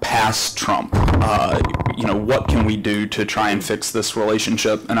 looking past Trump, what can we do to try and fix this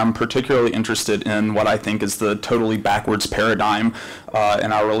relationship? And I'm particularly interested in what I think is the totally backwards paradigm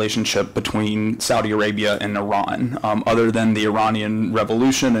in our relationship between Saudi Arabia and Iran. Other than the Iranian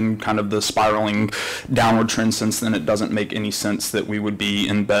Revolution and kind of the spiraling downward trend since then, it doesn't make any sense that we would be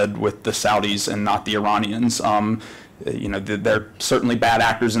in bed with the Saudis and not the Iranians. They're certainly bad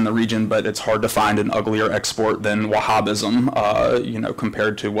actors in the region, but it's hard to find an uglier export than Wahhabism,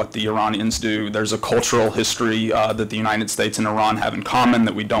 compared to what the Iranians do. There's a cultural history that the United States and Iran have in common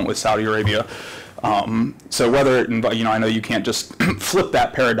that we don't with Saudi Arabia. So whether, I know you can't just flip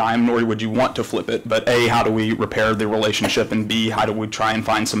that paradigm, nor would you want to flip it, but A, how do we repair the relationship, and B, how do we try and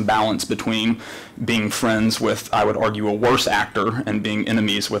find some balance between being friends with, I would argue, a worse actor and being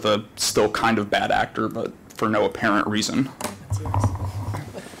enemies with a still kind of bad actor, but for no apparent reason?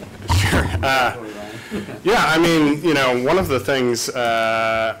 Sure. Yeah, I mean, one of the things,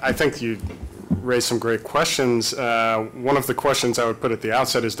 I think you raised some great questions. One of the questions I would put at the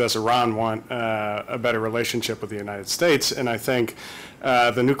outset is, does Iran want a better relationship with the United States? And I think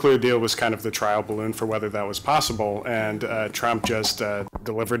the nuclear deal was kind of the trial balloon for whether that was possible, and Trump just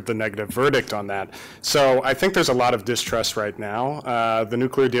delivered the negative verdict on that. So I think there's a lot of distrust right now. The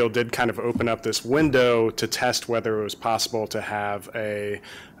nuclear deal did kind of open up this window to test whether it was possible to have a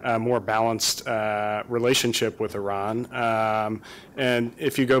more balanced relationship with Iran. And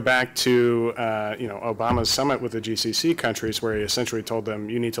if you go back to Obama's summit with the GCC countries, where he essentially told them,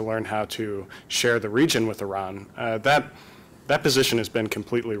 you need to learn how to share the region with Iran, that position has been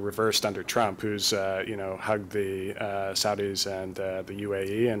completely reversed under Trump, who's hugged the Saudis and the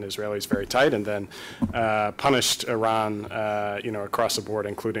UAE and Israelis very tight, and then punished Iran across the board,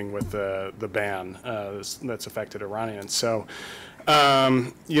 including with the ban that's affected Iranians. So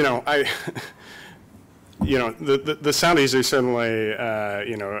the Saudis are certainly,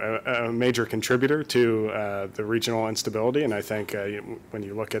 a major contributor to the regional instability, and I think when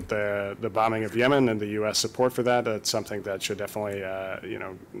you look at the bombing of Yemen and the U.S. support for that, that's something that should definitely,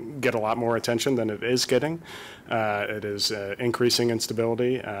 get a lot more attention than it is getting. It is increasing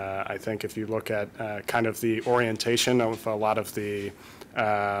instability. I think if you look at kind of the orientation of a lot of the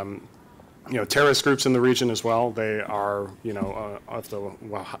terrorist groups in the region as well, they are, of the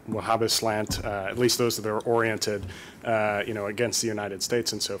Wahhabist slant, at least those that are oriented, against the United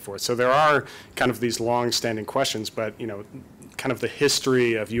States and so forth. So there are kind of these long-standing questions, but, kind of the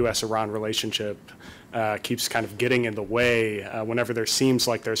history of U.S.-Iran relationship keeps kind of getting in the way whenever there seems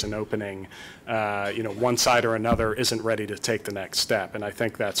like there's an opening. One side or another isn't ready to take the next step, and I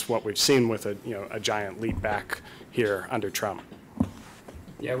think that's what we've seen with a giant leap back here under Trump.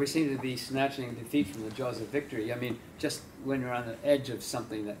 Yeah, we seem to be snatching defeat from the jaws of victory. I mean, just when you're on the edge of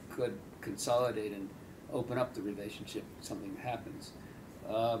something that could consolidate and open up the relationship, something happens.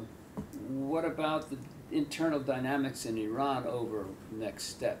 What about the internal dynamics in Iran over next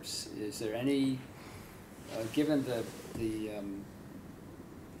steps? Is there any, given the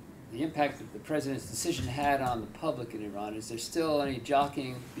impact that the president's decision had on the public in Iran, is there still any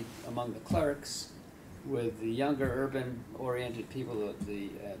jockeying among the clerics with the younger urban-oriented people, the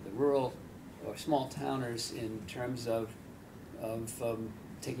rural or small towners, in terms of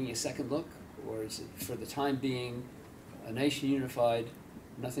taking a second look? Or is it, for the time being, a nation unified,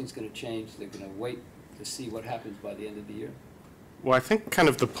 nothing's going to change, they're going to wait to see what happens by the end of the year? Well, I think kind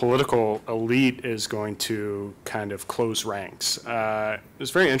of the political elite is going to kind of close ranks. It was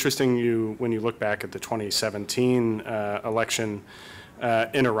very interesting when you look back at the 2017 election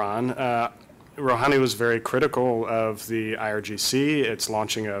in Iran. Rouhani was very critical of the IRGC, its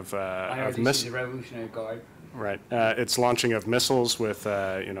launching of IRGC, the Revolutionary Guard. Right. Its launching of missiles with,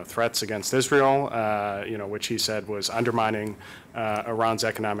 threats against Israel, which he said was undermining Iran's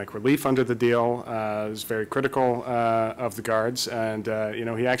economic relief under the deal. He was very critical of the guards, and,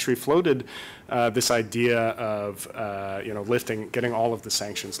 he actually floated this idea of getting all of the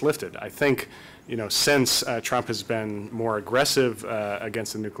sanctions lifted. I think since Trump has been more aggressive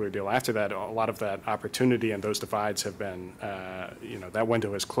against the nuclear deal after that, a lot of that opportunity and those divides have been, that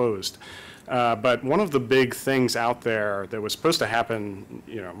window has closed. But one of the big things out there that was supposed to happen,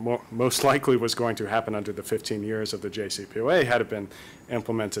 most likely was going to happen under the 15 years of the JCPOA, had it been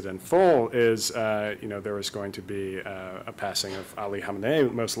implemented in full, is, there was going to be a passing of Ali Khamenei,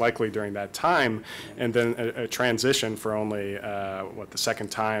 most likely during that time, and then a transition for only, the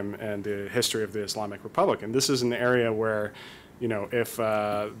second time in the history of the Islamic Republic. And this is an area where, if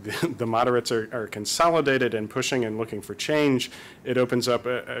the moderates are consolidated and pushing and looking for change, it opens up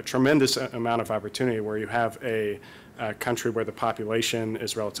a tremendous amount of opportunity where you have a country where the population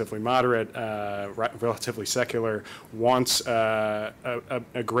is relatively moderate, relatively secular, wants a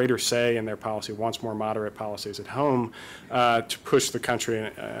greater say in their policy, wants more moderate policies at home to push the country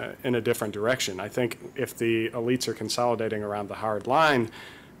in a different direction. I think if the elites are consolidating around the hard line,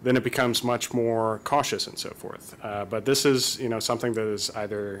 then it becomes much more cautious and so forth. But this is, something that is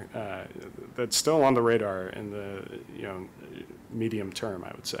either that's still on the radar in the, medium term,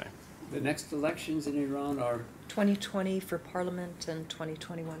 I would say. The next elections in Iran are 2020 for parliament and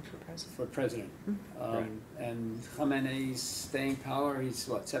 2021 for president. for president. Right. And Khamenei's staying power, he's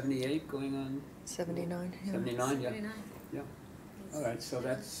what, 78 going on? 79. Yeah. 79, yeah. Yeah. All right, so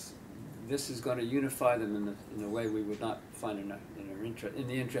this is going to unify them in a way we would not find in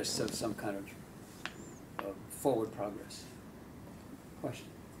the interests of some kind of forward progress. Question?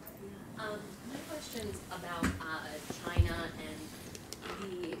 My question is about China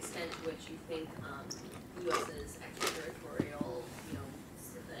and the extent to which you think the U.S.'s extraterritorial,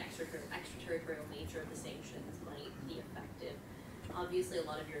 the extraterritorial nature of the sanctions might be effective. Obviously, a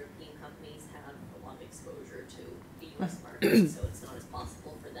lot of European companies have a lot of exposure to the U.S. market, so it's not as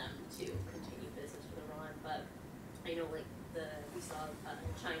possible for them to continue business with Iran. But I know, we saw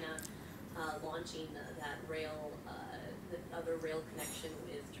China launching that rail, the other rail connection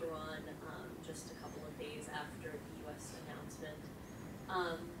with Tehran just a couple of days after the U.S. announcement.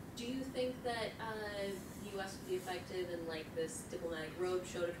 Do you think that the U.S. would be effective in this diplomatic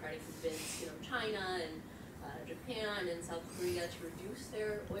roadshow to try to convince China and Japan and South Korea to reduce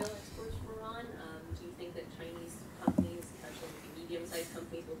their oil exports from Iran? Do you think that Chinese companies, especially medium-sized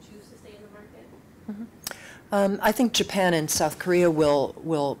companies, will choose to stay in the market? Mm-hmm. I think Japan and South Korea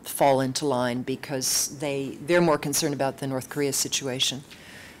will fall into line because they're more concerned about the North Korea situation.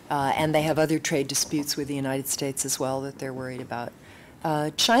 And they have other trade disputes with the United States as well that they're worried about.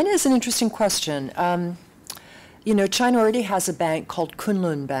 China is an interesting question. China already has a bank called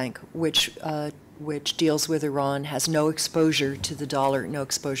Kunlun Bank, which deals with Iran, has no exposure to the dollar, no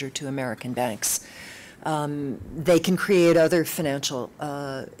exposure to American banks. They can create other financial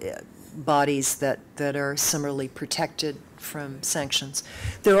bodies that are similarly protected from sanctions.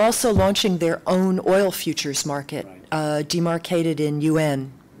 They're also launching their own oil futures market, demarcated in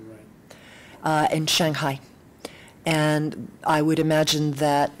UN in Shanghai. And I would imagine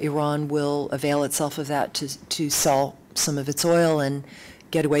that Iran will avail itself of that to sell some of its oil and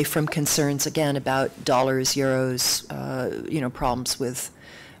get away from concerns again about dollars, euros, problems with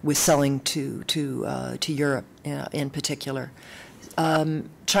selling to Europe in particular.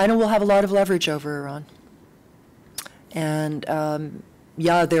 China will have a lot of leverage over Iran, and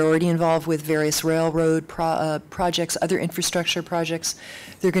they're already involved with various railroad projects, other infrastructure projects.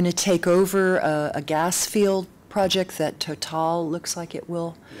 They're going to take over a gas field project that Total looks like it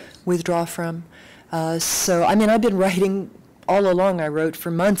will withdraw from. I've been writing all along. I wrote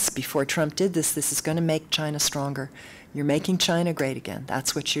for months before Trump did this. This is going to make China stronger. You're making China great again.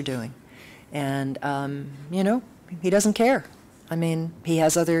 That's what you're doing. And, he doesn't care. He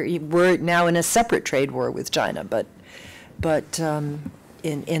has we're now in a separate trade war with China, but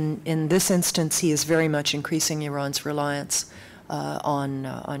in this instance, he is very much increasing Iran's reliance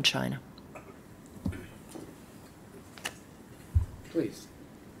on China. Please.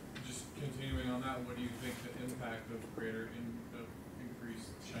 Just continuing on that, what do you think the impact of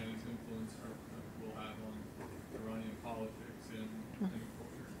increased Chinese influence will have on Iranian politics and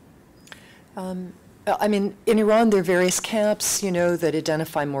culture? In Iran, there are various camps, that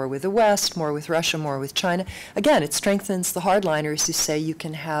identify more with the West, more with Russia, more with China. Again, it strengthens the hardliners who say you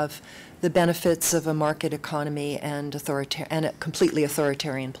can have the benefits of a market economy and a completely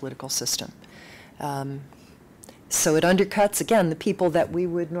authoritarian political system. So it undercuts, again, the people that we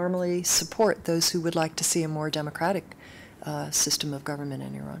would normally support, those who would like to see a more democratic system of government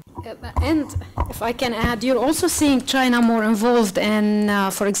in Iran. And if I can add, you're also seeing China more involved in,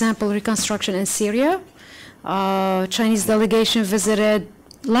 for example, reconstruction in Syria. Chinese delegation visited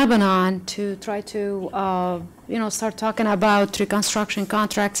Lebanon to try to, start talking about reconstruction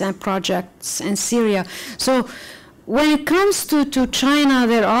contracts and projects in Syria. So when it comes to China,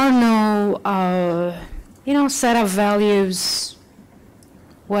 there are no, set of values,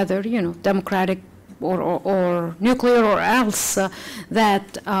 whether, democratic or nuclear or else,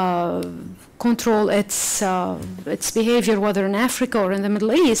 that control its behavior, whether in Africa or in the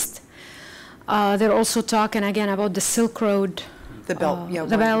Middle East. They're also talking again about the Silk Road. The Belt,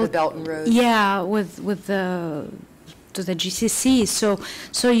 the Belt and Road. Yeah, with the GCC. So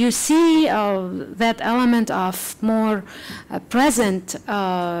you see that element of more present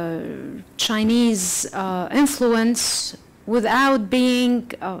Chinese influence without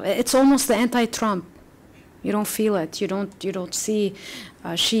being. It's almost the anti-Trump. You don't feel it. You don't see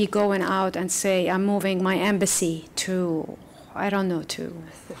Xi going out and say, "I'm moving my embassy to, I don't know, to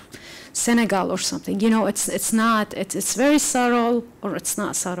Senegal or something." It's not. It's very subtle, or it's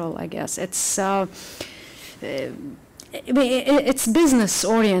not subtle. I guess it's business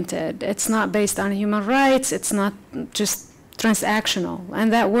oriented. It's not based on human rights. It's not just transactional,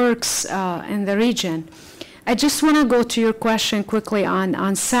 and that works in the region. I just want to go to your question quickly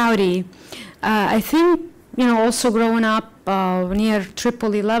on Saudi. I think, also growing up near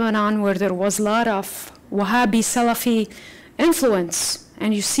Tripoli, Lebanon, where there was a lot of Wahhabi Salafi influence,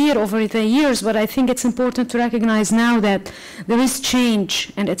 and you see it over the years, but I think it's important to recognize now that there is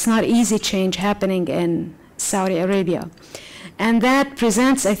change, and it's not easy change happening in Saudi Arabia. And that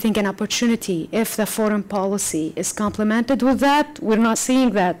presents, I think, an opportunity if the foreign policy is complemented with that. We're not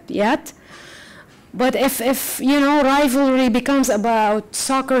seeing that yet. But if rivalry becomes about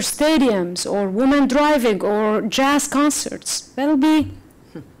soccer stadiums or women driving or jazz concerts, that'll be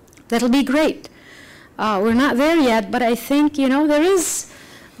great. We're not there yet, but I think there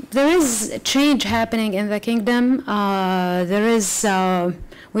is change happening in the kingdom.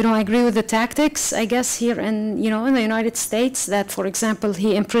 We don't agree with the tactics, I guess, here in the United States. That, for example,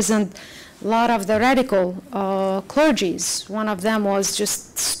 he imprisoned a lot of the radical clergies. One of them was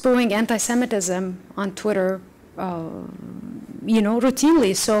just spewing anti-Semitism on Twitter,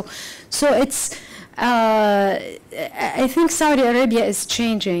 routinely. So it's. I think Saudi Arabia is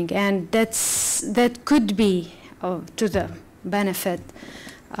changing, and that could be to the benefit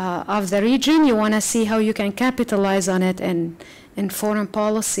of the region. You want to see how you can capitalize on it in foreign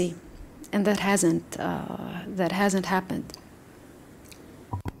policy, and that hasn't happened.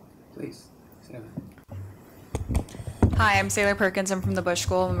 Please, Sarah. Hi, I'm Sailor Perkins. I'm from the Bush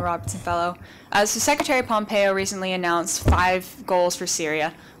School. I'm a Robertson Fellow. So Secretary Pompeo recently announced 5 goals for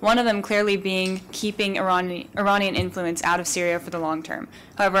Syria, one of them clearly being keeping Iranian influence out of Syria for the long term.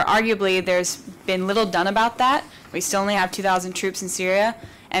 However, arguably, there's been little done about that. We still only have 2,000 troops in Syria,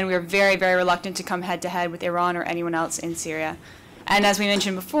 and we're very, very reluctant to come head-to-head with Iran or anyone else in Syria. And as we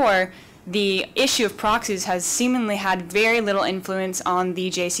mentioned before, the issue of proxies has seemingly had very little influence on the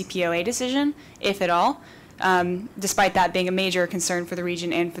JCPOA decision, if at all, despite that being a major concern for the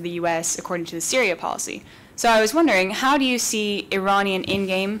region and for the U.S., according to the Syria policy. So I was wondering, how do you see Iranian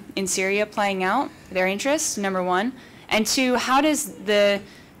in-game in Syria playing out, their interests, number one? And two, how does the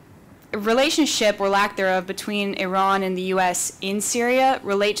relationship or lack thereof between Iran and the U.S. in Syria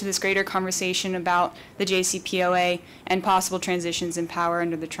relate to this greater conversation about the JCPOA and possible transitions in power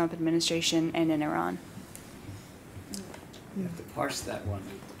under the Trump administration and in Iran? You have to parse that one.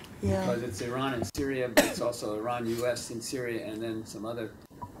 Yeah. Because it's Iran and Syria, but it's also Iran-U.S. in Syria, and then some other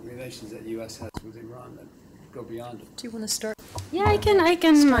relations that U.S. has with Iran that go beyond it. Do you want to start? Yeah, I can. I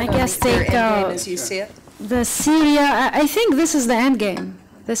guess take as you see it. the Syria. I think this is the end game.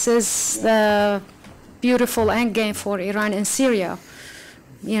 This is the beautiful end game for Iran and Syria.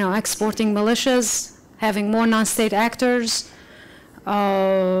 Exporting militias, having more non-state actors,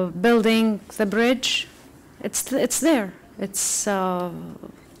 building the bridge. It's there. It's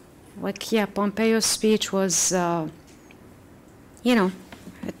Pompeo's speech was, it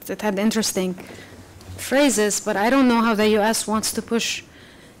had interesting phrases, but I don't know how the U.S. wants to push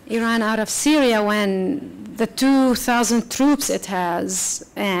Iran out of Syria when the 2,000 troops it has,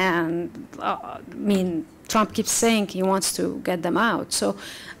 and Trump keeps saying he wants to get them out. So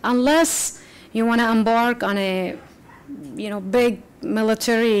unless you want to embark on a, big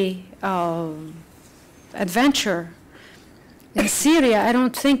military adventure in Syria, I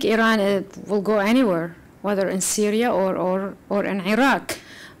don't think Iran will go anywhere, whether in Syria or in Iraq.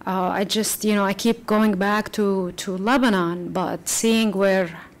 I keep going back to Lebanon, but seeing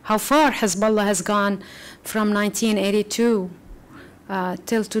how far Hezbollah has gone from 1982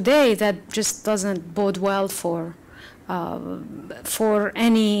 till today, that just doesn't bode well for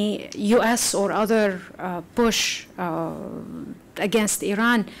any U.S. or other push against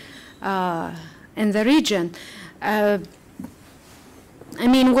Iran in the region. I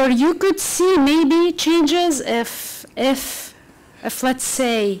mean, where you could see maybe changes if let's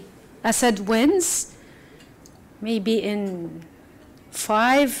say Assad wins, maybe in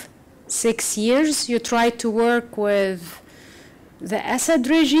 5-6 years, you try to work with the Assad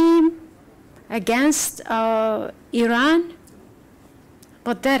regime against Iran,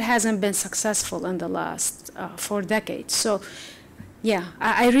 but that hasn't been successful in the last 4 decades. So, yeah,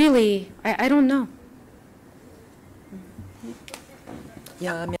 I really don't know.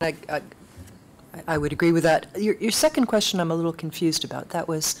 Yeah, I mean, I would agree with that. Your second question I'm a little confused about. That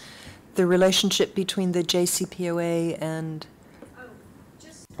was the relationship between the JCPOA and...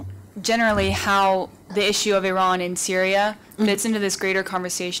 Generally, how the issue of Iran in Syria fits into this greater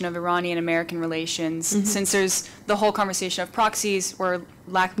conversation of Iranian-American relations, since there's the whole conversation of proxies, or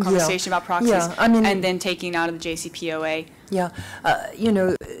lack of conversation about proxies, I mean, and then taking it out of the JCPOA. Yeah, you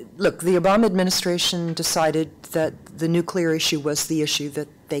know, look, the Obama administration decided that the nuclear issue was the issue that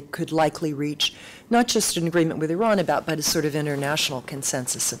they could likely reach, not just an agreement with Iran about, but a sort of international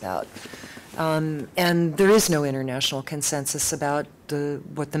consensus about. And there is no international consensus about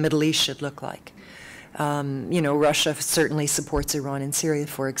what the Middle East should look like. You know, Russia certainly supports Iran in Syria,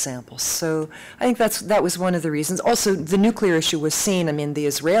 for example. So I think that was one of the reasons. Also, the nuclear issue was seen. I mean, the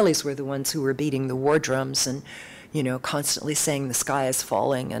Israelis were the ones who were beating the war drums and, you know, constantly saying the sky is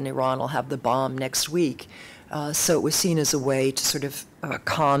falling and Iran will have the bomb next week. So it was seen as a way to sort of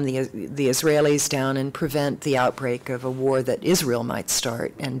calm the Israelis down and prevent the outbreak of a war that Israel might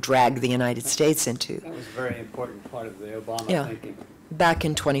start and drag the United States into. That was a very important part of the Obama thinking. Back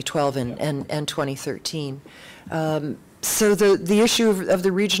in 2012 and 2013. So the issue of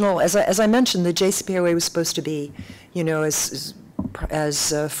the regional, as I mentioned, the JCPOA was supposed to be, you know, as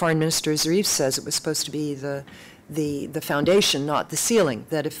Foreign Minister Zarif says, it was supposed to be the foundation, not the ceiling.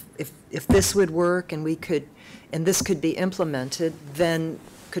 That if this would work and this could be implemented, then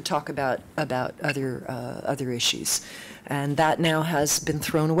could talk about other issues. And that now has been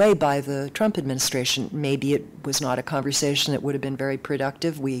thrown away by the Trump administration. Maybe it was not a conversation that would have been very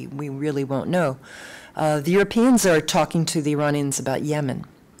productive. We really won't know. The Europeans are talking to the Iranians about Yemen.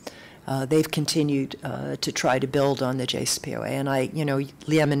 They've continued to try to build on the JCPOA. And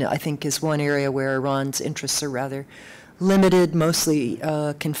Yemen, I think, is one area where Iran's interests are rather limited, mostly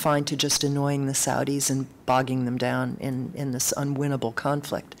confined to just annoying the Saudis and bogging them down in this unwinnable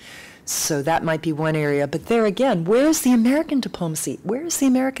conflict. So that might be one area. But there again, where is the American diplomacy? Where is the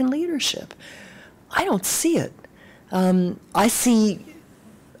American leadership? I don't see it. I see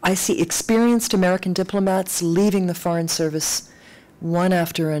experienced American diplomats leaving the Foreign Service one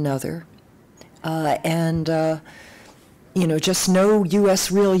after another, just no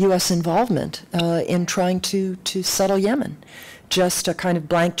real U.S. involvement in trying to settle Yemen. Just a kind of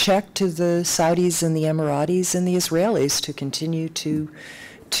blank check to the Saudis and the Emiratis and the Israelis to continue to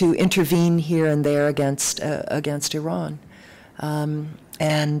intervene here and there against Iran. A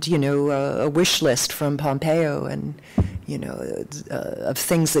wish list from Pompeo and, of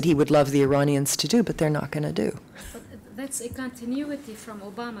things that he would love the Iranians to do, but they're not going to do. But that's a continuity from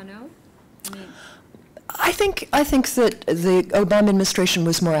Obama, no? I think that the Obama administration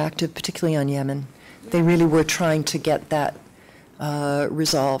was more active, particularly on Yemen. They really were trying to get that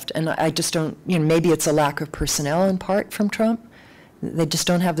resolved. And I just don't, maybe it's a lack of personnel in part from Trump. They just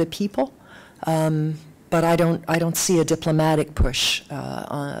don't have the people. But I don't see a diplomatic push,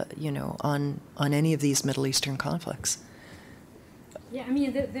 on any of these Middle Eastern conflicts. Yeah,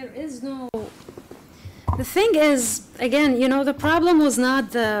 there is no. The thing is, again, the problem was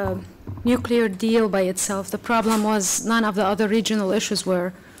not the nuclear deal by itself. The problem was none of the other regional issues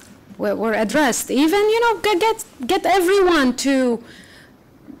were addressed. Even, get everyone to.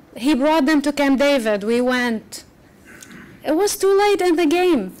 He brought them to Camp David. We went. It was too late in the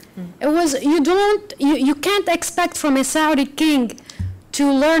game. It was, you can't expect from a Saudi king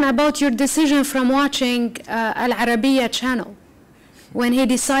to learn about your decision from watching Al Arabiya channel. When he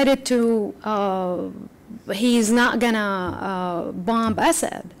decided to, he's not gonna bomb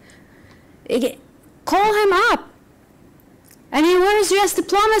Assad. Call him up. Where is U.S.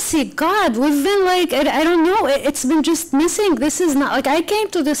 diplomacy? God, we've been I don't know, it's been just missing. This is not, I came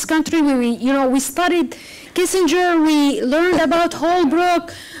to this country where we studied Kissinger, we learned about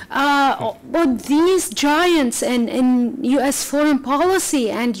Holbrooke, about these giants in U.S. foreign policy,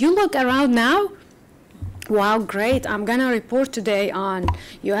 and you look around now, wow, great, I'm gonna report today on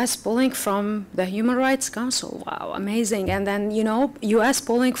US polling from the Human Rights Council. Wow, amazing. And then, you know, US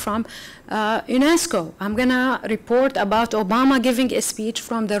polling from UNESCO. I'm gonna report about Obama giving a speech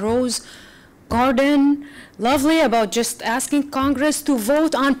from the Rose Garden, lovely, about just asking Congress to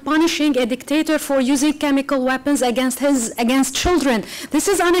vote on punishing a dictator for using chemical weapons against children. This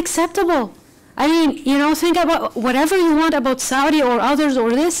is unacceptable. I mean, you know, think about whatever you want about Saudi or others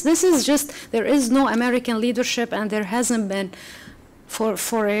or this is just, there is no American leadership, and there hasn't been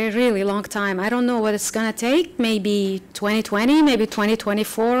for a really long time. I don't know what it's gonna take, maybe 2020, maybe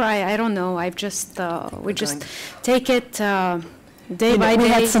 2024, I don't know. I've just, we just take it day by day. We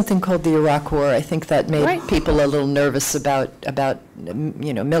had something called the Iraq War. I think that made people a little nervous about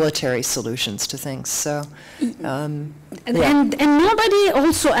you know, military solutions to things. So, and nobody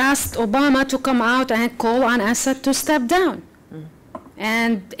also asked Obama to come out and call on Assad to step down.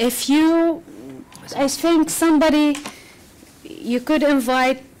 And if you, I think somebody you could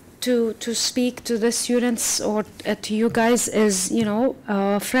invite to speak to the students or to you guys is, you know,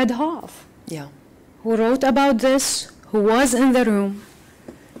 Fred Hoff. Yeah. Who wrote about this, who was in the room,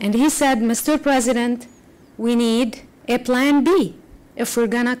 and he said, Mr. President, we need a plan B if we're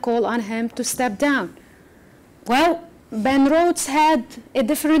gonna call on him to step down. Well, Ben Rhodes had a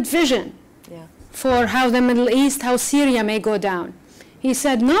different vision for how the Middle East, how Syria may go down. He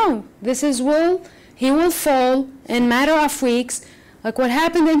said, no, he will fall in a matter of weeks, like what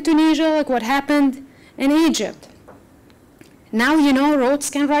happened in Tunisia, like what happened in Egypt. Now, you know, Rhodes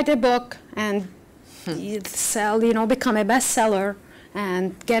can write a book and sell, you know, become a bestseller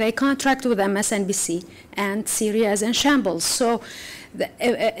and get a contract with MSNBC, and Syria is in shambles. So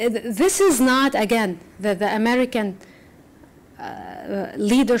this is not, again, the American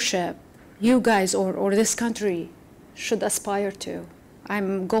leadership you guys or this country should aspire to.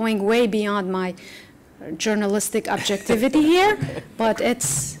 I'm going way beyond my journalistic objectivity here, but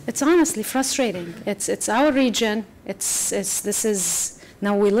it's honestly frustrating. It's our region.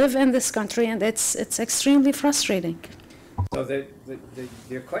 Now we live in this country, and it's extremely frustrating. So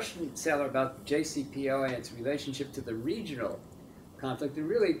your question, Sailor, about JCPOA and its relationship to the regional conflict,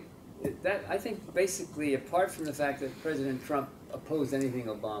 that I think basically, apart from the fact that President Trump opposed anything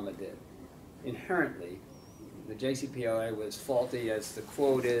Obama did, inherently, the JCPOA was faulty, as the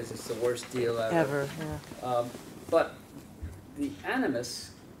quote is, it's the worst deal ever. But the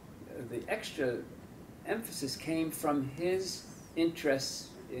animus, the extra emphasis came from his interests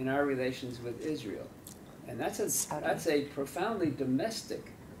in our relations with Israel. And that's a profoundly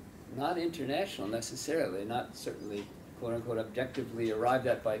domestic, not international necessarily, not certainly, quote unquote, objectively arrived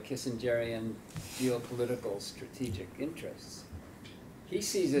at by Kissingerian geopolitical strategic interests. He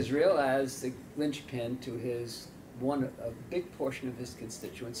sees Israel as the linchpin to a big portion of his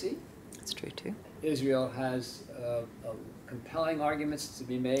constituency. That's true too. Israel has compelling arguments to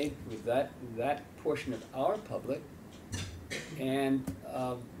be made with that portion of our public. And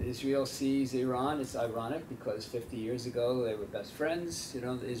Israel sees Iran. It's ironic because 50 years ago they were best friends, you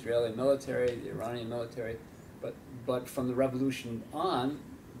know, the Israeli military, the Iranian military. But from the revolution on,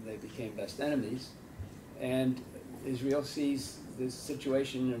 they became best enemies. And Israel sees this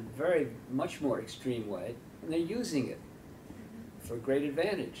situation in a very much more extreme way, and they're using it for great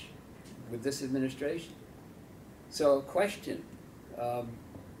advantage with this administration. So, question,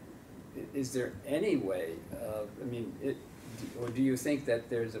 is there any way, or do you think that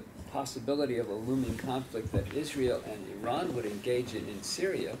there's a possibility of a looming conflict that Israel and Iran would engage in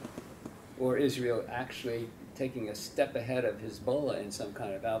Syria, or Israel actually taking a step ahead of Hezbollah in some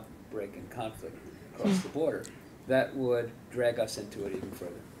kind of outbreak and conflict across the border, that would drag us into it even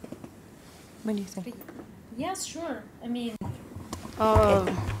further? What do you think? Yes, sure.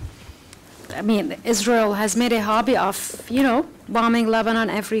 Israel has made a hobby of, you know, bombing Lebanon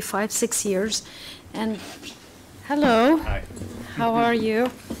every 5-6 years. And hello. Hi. How are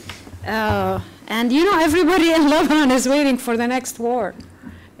you? And you know, everybody in Lebanon is waiting for the next war.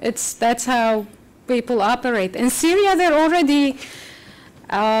 That's how people operate. In Syria, they're already.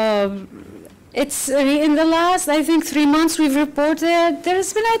 It's in the last, I think, 3 months we've reported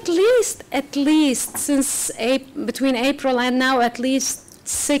there's been at least since between April and now at least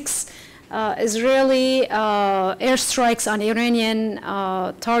 6 Israeli airstrikes on Iranian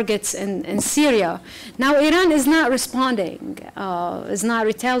targets in Syria. Now Iran is not responding, is not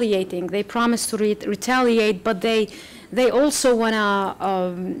retaliating. They promised to retaliate, but they also wanna,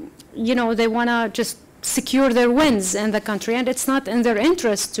 they wanna just secure their wins in the country, and it's not in their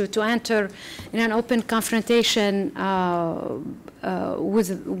interest to enter in an open confrontation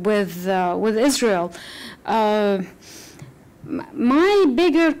with Israel. My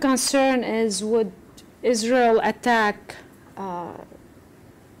bigger concern is, would Israel attack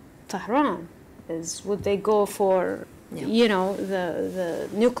Tehran? Would they go for, you know, the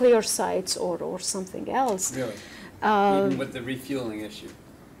nuclear sites or something else? Really? Even with the refueling issue?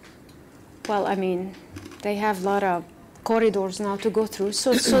 Well, I mean, they have a lot of corridors now to go through.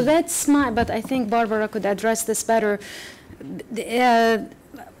 So that's but I think Barbara could address this better.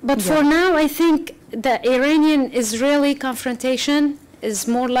 But for now, I think the Iranian-Israeli confrontation is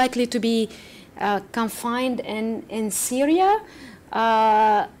more likely to be confined in Syria.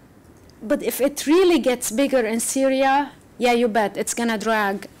 But if it really gets bigger in Syria, yeah, you bet, it's going to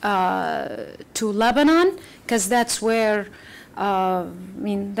drag to Lebanon, because that's where,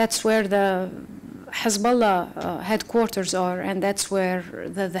 that's where the Hezbollah headquarters are, and that's where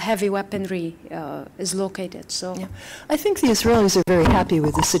the heavy weaponry is located. So, I think the Israelis are very happy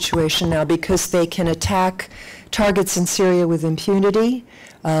with the situation now because they can attack targets in Syria with impunity.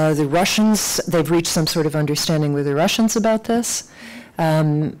 The Russians, they've reached some sort of understanding with the Russians about this.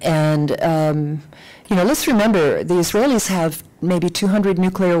 You know, let's remember, the Israelis have maybe 200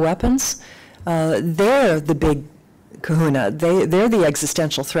 nuclear weapons. They're the big kahuna. They're the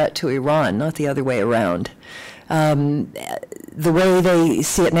existential threat to Iran, not the other way around. The way they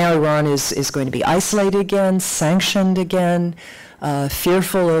see it now, Iran is going to be isolated again, sanctioned again,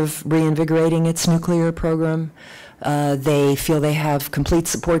 fearful of reinvigorating its nuclear program. They feel they have complete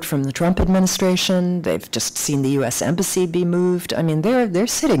support from the Trump administration. They've just seen the U.S. embassy be moved. I mean, they're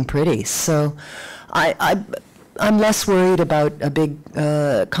sitting pretty. So I'm less worried about a big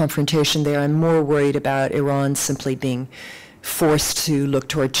confrontation there. I'm more worried about Iran simply being forced to look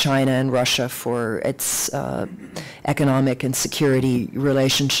toward China and Russia for its economic and security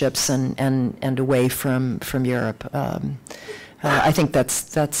relationships and away from Europe. I think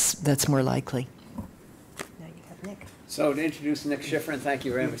that's more likely. So to introduce Nick Schifrin, thank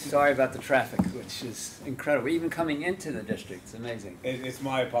you very much. Sorry about the traffic, which is incredible. Even coming into the district, it's amazing. It's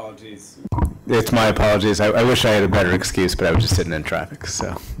my apologies. It's my apologies. I wish I had a better excuse, but I was just sitting in traffic,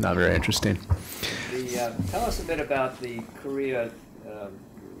 so not very interesting. Tell us a bit about the Korea, the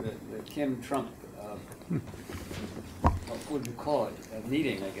Kim-Trump, what would you call it, a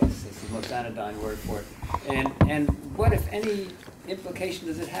meeting, I guess. That's the most anodyne word for it. And what, if any, implication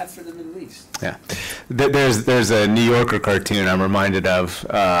does it have for the Middle East? Yeah, there's a New Yorker cartoon I'm reminded of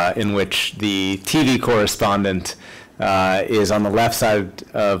in which the TV correspondent is on the left side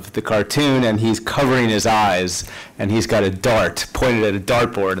of the cartoon, and he's covering his eyes, and he's got a dart pointed at a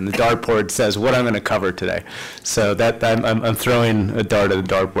dartboard, and the dartboard says, "What I'm going to cover today." So I'm throwing a dart at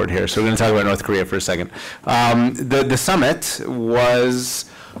the dartboard here. So we're going to talk about North Korea for a second. The summit was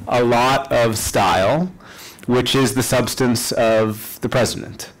a lot of style, which is the substance of the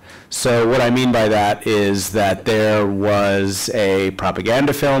president. So what I mean by that is that there was a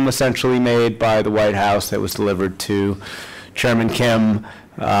propaganda film essentially made by the White House that was delivered to Chairman Kim,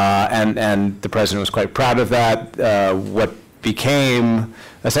 and the president was quite proud of that. What became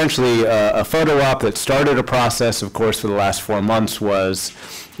essentially a photo op that started a process, of course, for the last 4 months was,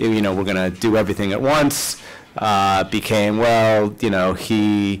 you know, we're going to do everything at once, became, well, you know,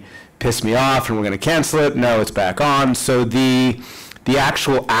 he pissed me off and we're going to cancel it. No, it's back on. So the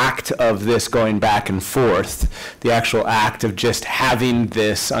actual act of this going back and forth, the actual act of just having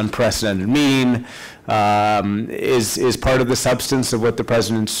this unprecedented meeting is part of the substance of what the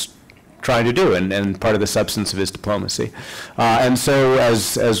president's trying to do and part of the substance of his diplomacy. And so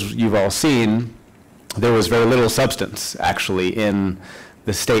as you've all seen, there was very little substance actually in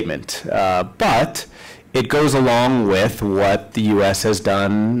the statement. But it goes along with what the U.S. has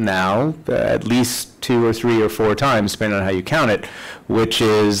done now at least 2 or 3 or 4 times, depending on how you count it, which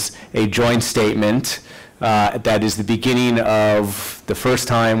is a joint statement that is the beginning of, the first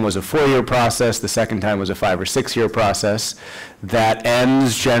time was a 4-year process, the second time was a 5 or 6 year process that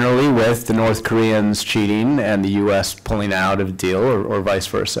ends generally with the North Koreans cheating and the U.S. pulling out of a deal or vice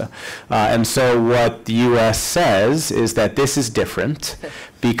versa. And so what the U.S. says is that this is different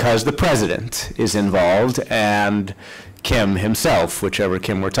because the president is involved and Kim himself, whichever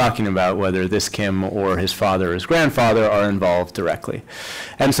Kim we're talking about, whether this Kim or his father or his grandfather, are involved directly.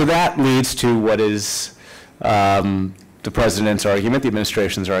 And so that leads to what is the president's argument, the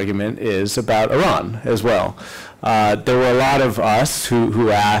administration's argument, is about Iran as well. There were a lot of us who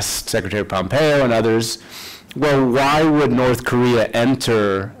asked Secretary Pompeo and others, well, why would North Korea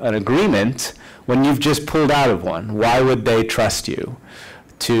enter an agreement when you've just pulled out of one? Why would they trust you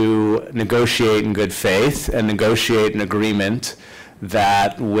to negotiate in good faith and negotiate an agreement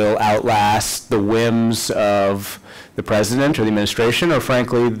that will outlast the whims of the president or the administration, or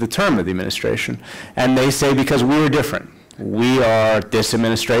frankly, the term of the administration? And they say because we were different. we are this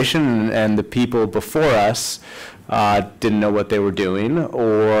administration and the people before us didn't know what they were doing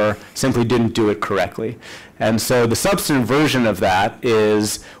or simply didn't do it correctly. And so the substantive version of that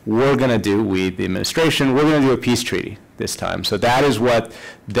is we're going to do, we, the administration, we're going to do a peace treaty this time. So that is what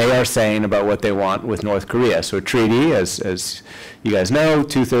they are saying about what they want with North Korea. So a treaty, as you guys know,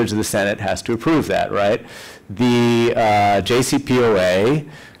 2/3 of the Senate has to approve that, right? The JCPOA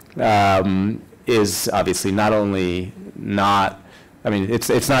is obviously not only not, I mean,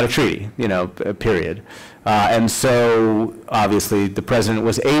 it's not a treaty, you know, period. And so obviously the president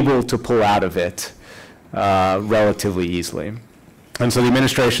was able to pull out of it relatively easily. And so the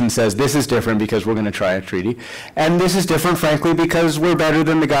administration says this is different because we're going to try a treaty. And this is different, frankly, because we're better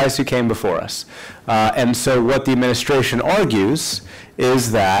than the guys who came before us. And so what the administration argues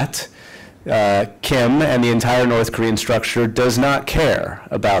is that Kim and the entire North Korean structure does not care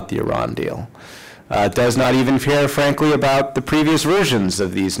about the Iran deal. Does not even care, frankly, about the previous versions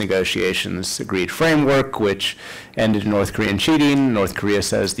of these negotiations. Agreed framework, which ended in North Korean cheating. North Korea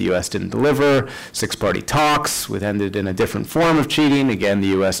says the U.S. didn't deliver. Six-party talks, which ended in a different form of cheating. Again, the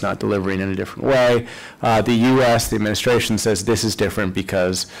U.S. not delivering in a different way. The U.S., the administration says this is different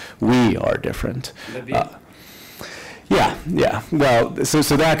because we are different. Yeah. Well,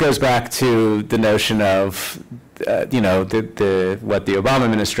 so that goes back to the notion of you know, what the Obama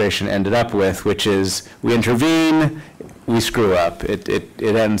administration ended up with, which is we intervene, we screw up. It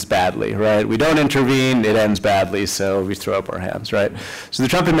ends badly, right? We don't intervene, it ends badly, so we throw up our hands, right? So the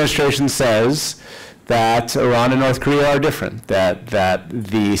Trump administration says that Iran and North Korea are different, that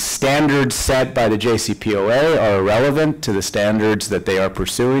the standards set by the JCPOA are irrelevant to the standards that they are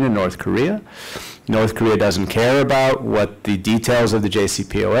pursuing in North Korea. North Korea doesn't care about what the details of the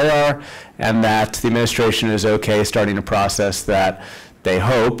JCPOA are, and that the administration is okay starting a process that they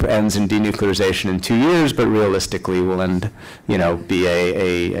hope ends in denuclearization in 2 years, but realistically will end, you know, be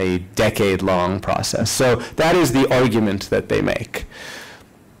a decade-long process. So that is the argument that they make.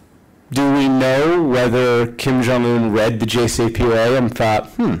 Do we know whether Kim Jong-un read the JCPOA and thought,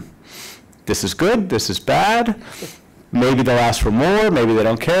 this is good, this is bad? Maybe they'll ask for more, maybe they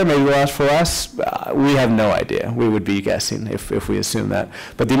don't care, maybe they'll ask for less. We have no idea. We would be guessing if we assume that.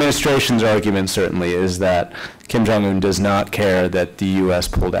 But the administration's argument certainly is that Kim Jong-un does not care that the U.S.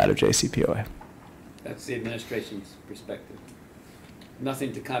 pulled out of JCPOA. That's the administration's perspective.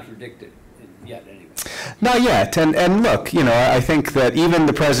 Nothing to contradict it yet, anyway. Not yet. And look, you know, I think that even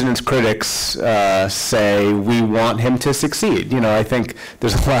the president's critics say we want him to succeed. You know, I think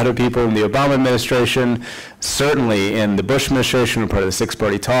there's a lot of people in the Obama administration, certainly in the Bush administration, who are part of the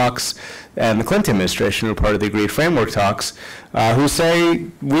six-party talks, and the Clinton administration, who are part of the agreed framework talks, who say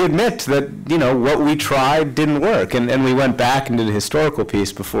we admit that, you know, what we tried didn't work. And we went back and did a historical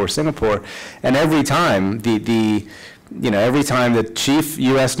piece before Singapore, and every time every time the chief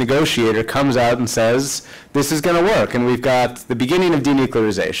U.S. negotiator comes out and says, this is going to work, and we've got the beginning of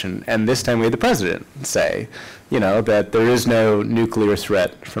denuclearization, and this time we had the president say, you know, that there is no nuclear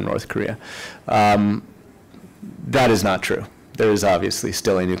threat from North Korea. That is not true. There is obviously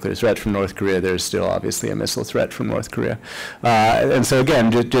still a nuclear threat from North Korea. There is still obviously a missile threat from North Korea. And so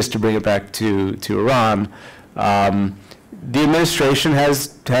again, just to bring it back to Iran, the administration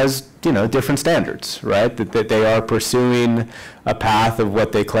has you know, different standards, right? That they are pursuing a path of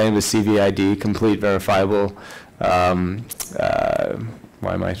what they claim is CVID, complete verifiable,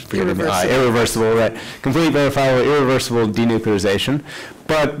 why am I forgetting? Irreversible, right? Complete verifiable, irreversible denuclearization.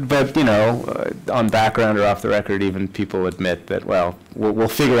 But you know, on background or off the record, even people admit that, well, we'll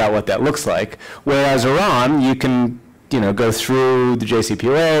figure out what that looks like. Whereas Iran, you can, you know, go through the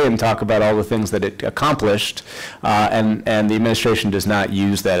JCPOA and talk about all the things that it accomplished, and the administration does not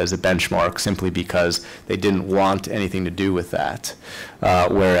use that as a benchmark simply because they didn't want anything to do with that,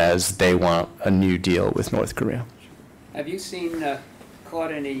 whereas they want a new deal with North Korea. Have you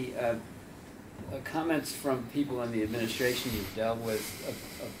caught any comments from people in the administration you've dealt with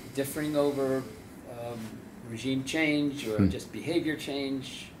of differing over regime change or just behavior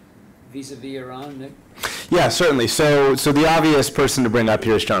change vis-a-vis Iran, Nick? Yeah, certainly. So the obvious person to bring up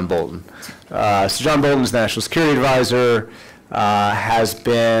here is John Bolton. So John Bolton is the National Security Advisor, has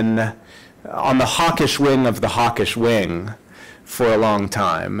been on the hawkish wing of the hawkish wing for a long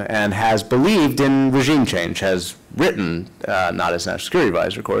time, and has believed in regime change, has written, not as National Security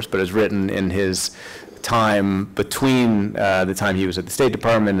Advisor, of course, but has written in his time between the time he was at the State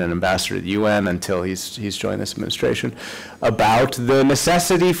Department and ambassador to the UN until he's joined this administration, about the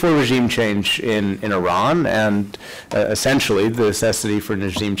necessity for regime change in Iran and essentially the necessity for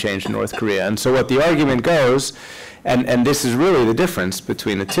regime change in North Korea. And so what the argument goes, and this is really the difference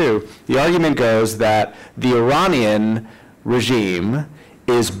between the two, the argument goes that the Iranian regime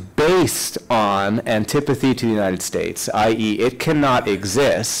is based on antipathy to the United States, i.e. it cannot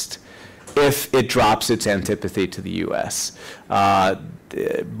exist if it drops its antipathy to the U.S.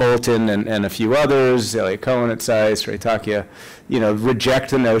 Bolton and a few others, Elliot Cohen at SAIS, Ray Takia,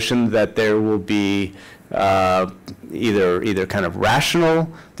 reject the notion that there will be either kind of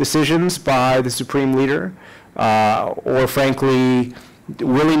rational decisions by the supreme leader or frankly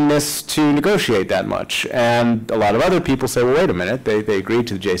willingness to negotiate that much. And a lot of other people say, well, wait a minute, they agreed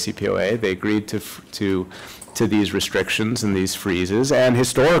to the JCPOA, they agreed to these restrictions and these freezes, and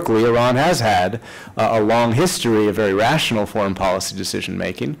historically Iran has had a long history of very rational foreign policy decision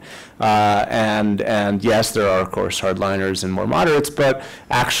making, and yes, there are of course hardliners and more moderates, but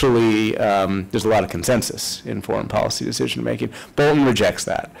actually there's a lot of consensus in foreign policy decision making. Bolton rejects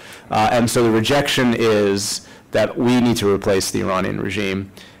that, and so the rejection is that we need to replace the Iranian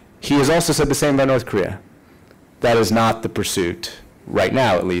regime. He has also said the same about North Korea. That is not the pursuit, right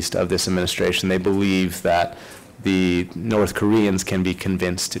now at least, of this administration. They believe that the North Koreans can be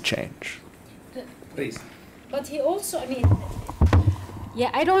convinced to change. Please. But he also,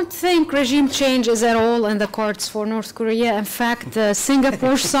 I don't think regime change is at all in the cards for North Korea. In fact, the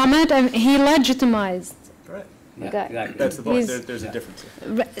Singapore summit, he legitimized. Right. Yeah, exactly. That's the point. There's a difference.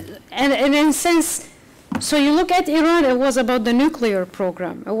 And in a sense, so you look at Iran, it was about the nuclear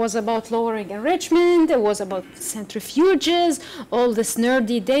program. It was about lowering enrichment. It was about centrifuges, all this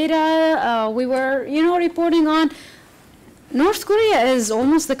nerdy data we were, reporting on. North Korea is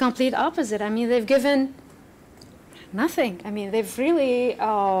almost the complete opposite. They've given nothing. They've really,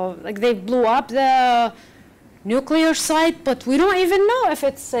 they blew up the nuclear site, but we don't even know if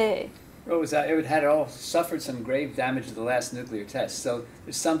it's a... It had all suffered some grave damage to the last nuclear test, so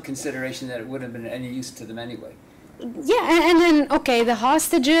there's some consideration that it wouldn't have been any use to them anyway. Yeah, and then, okay, the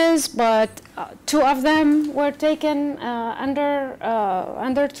hostages, but 2 of them were taken under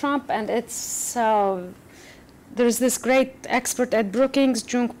Trump, and it's, there's this great expert at Brookings,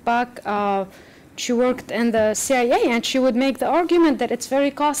 Jung Pak, she worked in the CIA, and she would make the argument that it's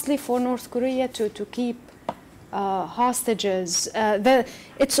very costly for North Korea to keep hostages.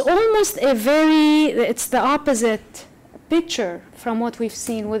 It's almost it's the opposite picture from what we've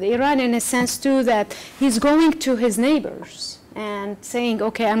seen with Iran, in a sense too, that he's going to his neighbors and saying,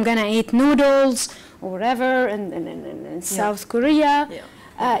 okay, I'm gonna eat noodles or whatever in South Korea.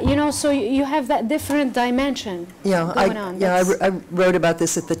 So you have that different dimension going on. I wrote about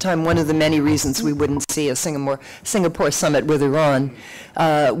this at the time. One of the many reasons we wouldn't see a Singapore summit with Iran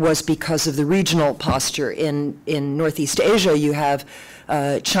was because of the regional posture. In Northeast Asia, you have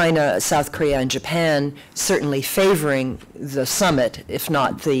China, South Korea, and Japan certainly favoring the summit, if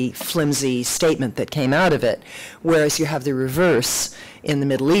not the flimsy statement that came out of it, whereas you have the reverse. In the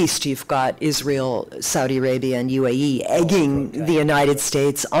Middle East, you've got Israel, Saudi Arabia, and UAE egging the United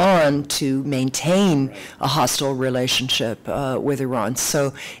States on to maintain a hostile relationship with Iran.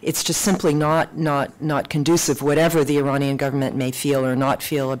 So it's just simply not conducive, whatever the Iranian government may feel or not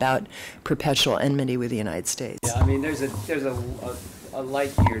feel about perpetual enmity with the United States. Yeah, there's a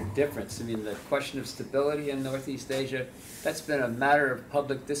light year difference. The question of stability in Northeast Asia, that's been a matter of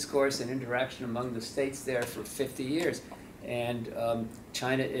public discourse and interaction among the states there for 50 years. And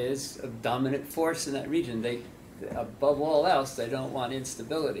China is a dominant force in that region. Above all else, they don't want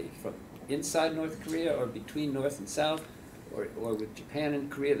instability from inside North Korea or between North and South or with Japan and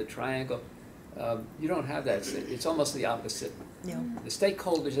Korea, the triangle. You don't have that. It's almost the opposite. Yeah. The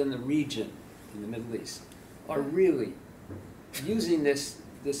stakeholders in the region, in the Middle East, are really using this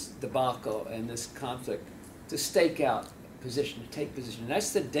debacle and this conflict to stake out position, to take position. And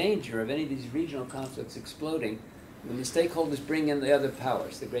that's the danger of any of these regional conflicts exploding when the stakeholders bring in the other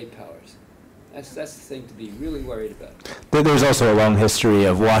powers, the great powers. That's the thing to be really worried about. But there's also a long history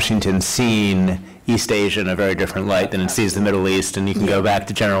of Washington seeing East Asia in a very different light than it sees the Middle East, and you can go back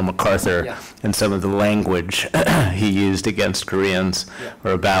to General MacArthur and some of the language he used against Koreans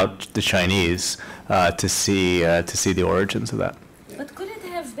or about the Chinese to see the origins of that. But could it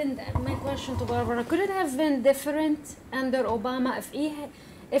have been, my question to Barbara, could it have been different under Obama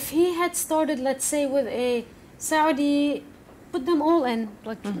if he had started, let's say, with a Saudi, put them all in,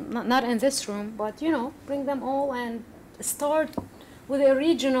 not in this room, but bring them all and start with a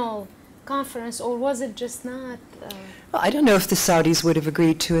regional conference, or was it just not? Well, I don't know if the Saudis would have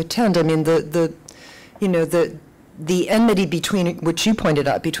agreed to attend. The enmity between, which you pointed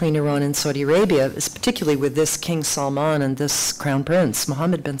out, between Iran and Saudi Arabia, is particularly with this King Salman and this Crown Prince,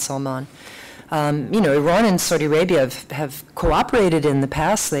 Mohammed bin Salman. Iran and Saudi Arabia have cooperated in the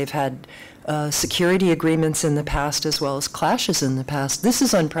past. They've had security agreements in the past as well as clashes in the past. This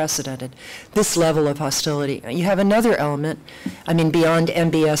is unprecedented, this level of hostility. You have another element, I mean, beyond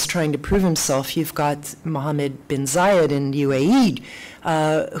MBS trying to prove himself, you've got Mohammed bin Zayed in UAE,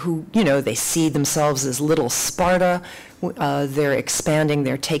 who, you know, they see themselves as little Sparta. They're expanding,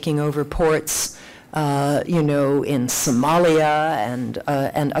 they're taking over ports, you know, in Somalia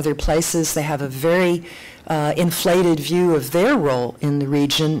and other places. They have a very inflated view of their role in the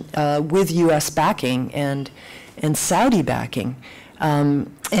region with U.S. backing and Saudi backing.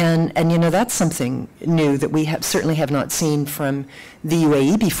 And you know, that's something new that we certainly have not seen from the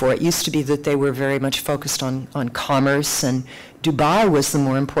UAE before. It used to be that they were very much focused on commerce, and Dubai was the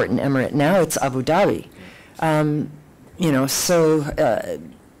more important emirate. Now it's Abu Dhabi. You know, so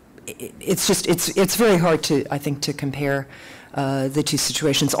it's just, it's very hard to, I think, to compare the two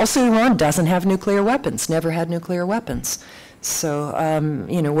situations. Also, Iran doesn't have nuclear weapons, never had nuclear weapons. So,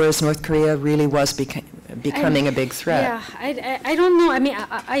 you know, whereas North Korea really was becoming a big threat. Yeah, I don't know. I mean,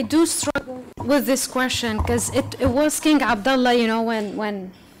 I do struggle with this question because it was King Abdullah, you know,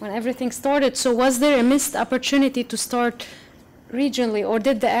 when everything started. So was there a missed opportunity to start regionally, or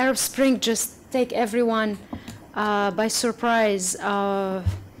did the Arab Spring just take everyone by surprise?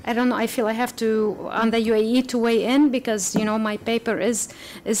 I don't know. I feel I have to, on the UAE, to weigh in because, you know, my paper is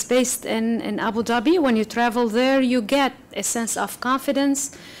based in Abu Dhabi. When you travel there, you get a sense of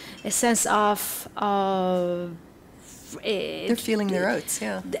confidence, a sense of... They're feeling their oats,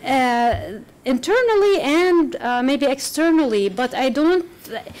 yeah. Internally and maybe externally, but I don't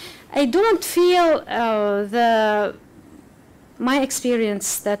feel my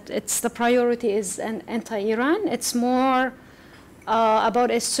experience that it's the priority is an anti-Iran. It's more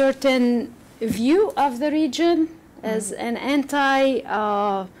about a certain view of the region as an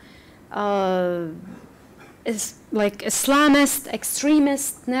is like Islamist,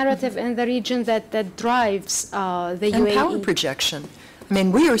 extremist narrative in the region that drives the UAE. And power projection. I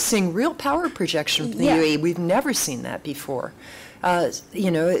mean, we are seeing real power projection from the UAE. We've never seen that before.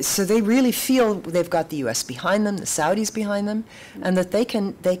 You know, so they really feel they've got the U.S. behind them, the Saudis behind them, and that they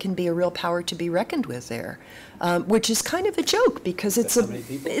can be a real power to be reckoned with there, which is kind of a joke because it's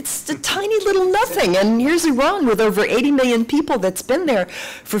a tiny little nothing. And here's Iran with over 80 million people that's been there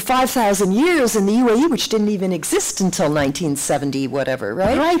for 5,000 years, and the UAE, which didn't even exist until 1970, whatever,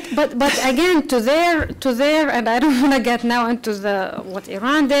 right? Right, but again, to their, and I don't want to get now into what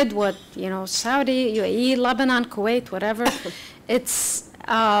Iran did, what, you know, Saudi, UAE, Lebanon, Kuwait, whatever. It's,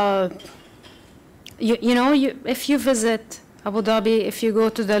 you know, if you visit Abu Dhabi, if you go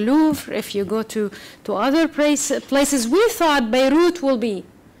to the Louvre, if you go to other places, we thought Beirut will be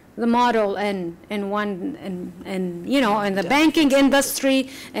the model in you know, in the banking industry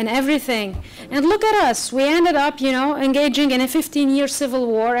and everything. And look at us. We ended up, you know, engaging in a 15-year civil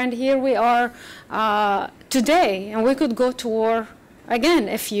war, and here we are today, and we could go to war again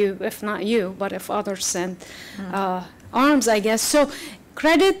if not you, but if others sent arms, I guess. So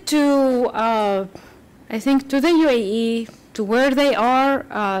credit to, I think, to the UAE, to where they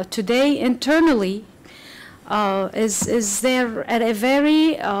are today internally, is they're at a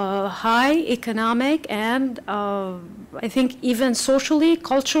very high economic and I think even socially,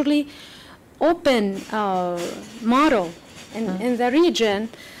 culturally open model in the region.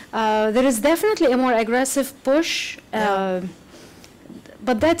 There is definitely a more aggressive push, but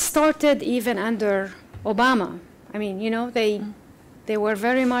that started even under Obama. I mean, you know, they were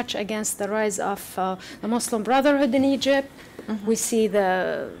very much against the rise of the Muslim Brotherhood in Egypt. We see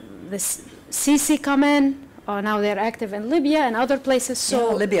the Sisi come in. Now they're active in Libya and other places. So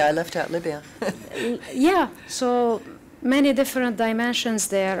yeah, Libya, I left out Libya. Yeah, so many different dimensions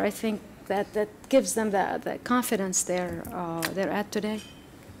there. I think that gives them the confidence they're at today.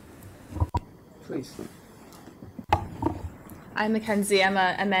 Please. I'm Mackenzie. I'm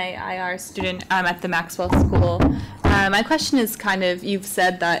a MA/IR student at the Maxwell School. My question is kind of, you've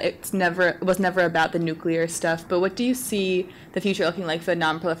said that it was never about the nuclear stuff, but what do you see the future looking like for the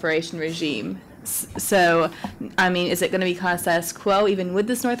non-proliferation regime? So, I mean, is it going to be kind of status quo even with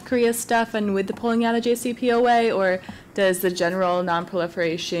this North Korea stuff and with the pulling out of JCPOA, or does the general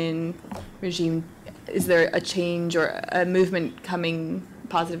non-proliferation regime, is there a change or a movement coming,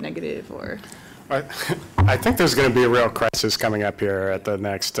 positive, negative, or? I think there's going to be a real crisis coming up here at the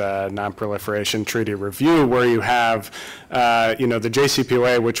next non-proliferation treaty review, where you have, you know, the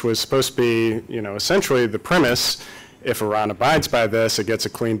JCPOA, which was supposed to be, you know, essentially the premise. If Iran abides by this, it gets a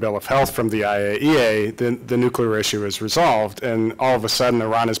clean bill of health from the IAEA, then the nuclear issue is resolved. And all of a sudden,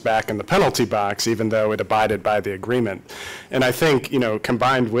 Iran is back in the penalty box, even though it abided by the agreement. And I think, you know,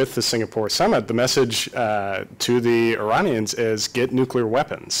 combined with the Singapore summit, the message to the Iranians is get nuclear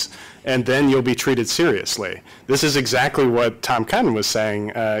weapons. and then you'll be treated seriously. This is exactly what Tom Cotton was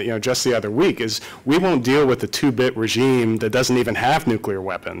saying, just the other week, is we won't deal with the 2-bit regime that doesn't even have nuclear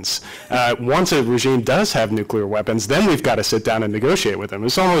weapons. Once a regime does have nuclear weapons, then we've got to sit down and negotiate with them.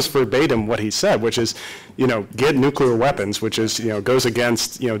 It's almost verbatim what he said, which is, get nuclear weapons, which is, goes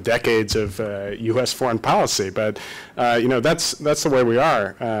against, decades of U.S. foreign policy. But, that's the way we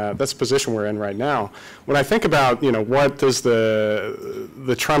are. That's the position we're in right now. When I think about, what does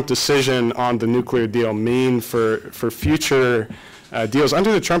the Trump decision on the nuclear deal mean for future deals.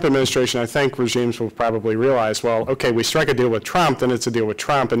 Under the Trump administration, I think regimes will probably realize, well, okay, we strike a deal with Trump, then it's a deal with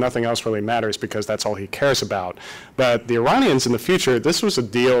Trump, and nothing else really matters because that's all he cares about. But the Iranians in the future, this was a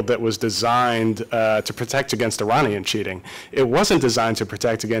deal that was designed to protect against Iranian cheating. It wasn't designed to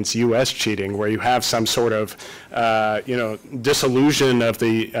protect against U.S. cheating, where you have some sort of, dissolution of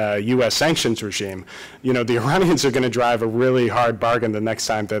the U.S. sanctions regime. The Iranians are going to drive a really hard bargain the next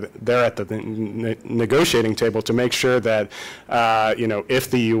time that they're at the negotiating table to make sure that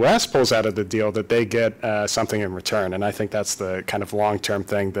if the U.S. pulls out of the deal, that they get something in return. And I think that's the kind of long-term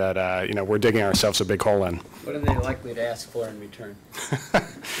thing that, we're digging ourselves a big hole in. What are they likely to ask for in return?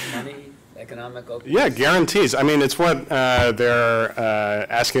 Money, economic openness? Yeah, guarantees. I mean, it's what they're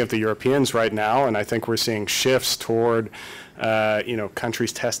asking of the Europeans right now, and I think we're seeing shifts toward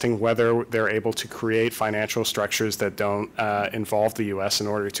countries testing whether they're able to create financial structures that don't involve the U.S. in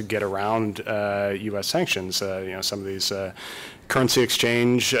order to get around U.S. sanctions. Some of these currency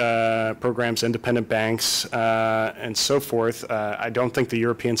exchange programs, independent banks, and so forth. I don't think the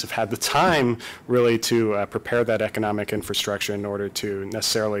Europeans have had the time really to prepare that economic infrastructure in order to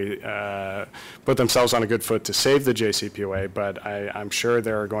necessarily put themselves on a good foot to save the JCPOA, but I'm sure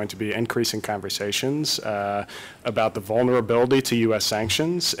there are going to be increasing conversations about the vulnerability to U.S.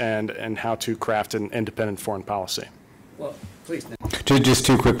 sanctions and how to craft an independent foreign policy. Well, please. Just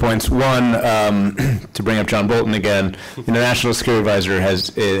 2 quick points. One, to bring up John Bolton again, the National Security Advisor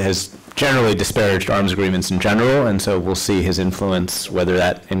has generally disparaged arms agreements in general, and so we'll see his influence, whether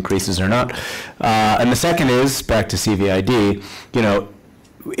that increases or not. And the second is, back to CVID,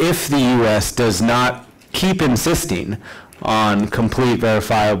 if the U.S. does not keep insisting on complete,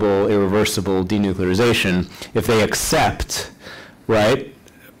 verifiable, irreversible denuclearization, if they accept, right,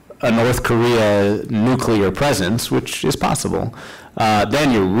 a North Korea nuclear presence, which is possible,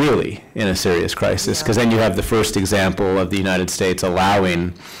 then you're really in a serious crisis, because then you have the first example of the United States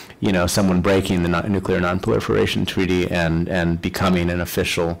allowing, someone breaking the Nuclear Non-Proliferation Treaty and becoming an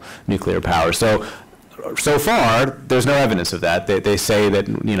official nuclear power. So far, there's no evidence of that. They say that,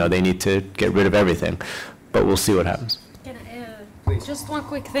 they need to get rid of everything, but we'll see what happens. Just one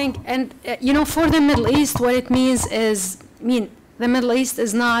quick thing, and for the Middle East, what it means is, the Middle East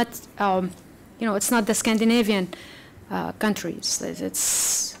is not, it's not the Scandinavian countries.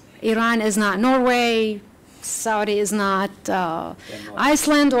 It's Iran is not Norway, Saudi is not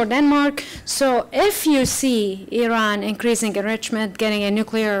Iceland or Denmark. So if you see Iran increasing enrichment, getting a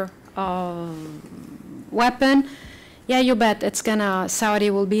nuclear weapon, yeah, you bet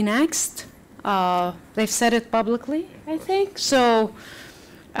Saudi will be next. They've said it publicly, I think. So,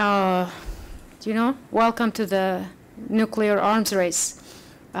 welcome to the nuclear arms race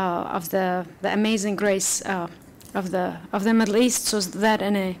of the amazing race of the Middle East. So that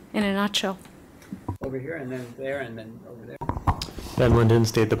in a nutshell. Over here, and then there, and then over there. Ben Linden,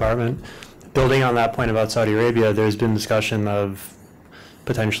 State Department. Building on that point about Saudi Arabia, there's been discussion of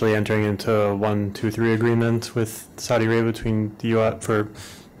potentially entering into a 1, 2, 3 agreement with Saudi Arabia between the U.S. for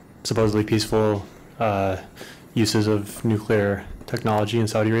supposedly peaceful uses of nuclear technology in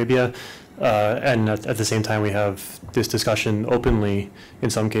Saudi Arabia. And at the same time, we have this discussion openly,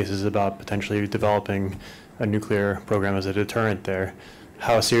 in some cases, about potentially developing a nuclear program as a deterrent there.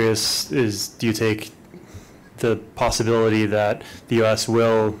 How serious do you take the possibility that the U.S.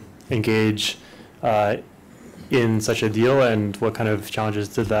 will engage in such a deal, and what kind of challenges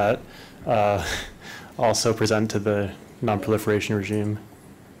did that also present to the non-proliferation regime?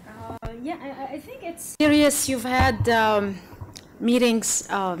 Yeah, I think it's serious. You've had meetings.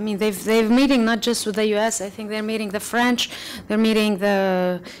 They've meeting not just with the U.S. I think they're meeting the French, they're meeting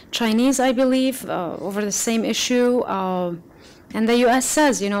the Chinese, I believe, over the same issue. And the U.S.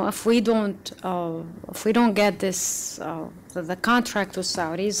 says, if we don't get this the contract with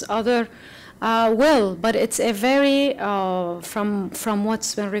Saudis, other will. But it's a very from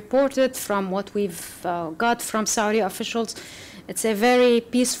what's been reported, from what we've got from Saudi officials, it's a very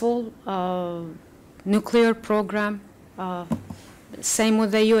peaceful nuclear program. Same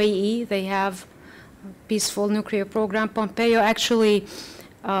with the UAE, they have a peaceful nuclear program. Pompeo actually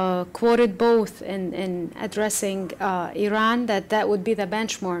quoted both in addressing Iran, that would be the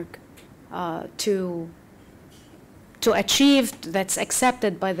benchmark to achieve that's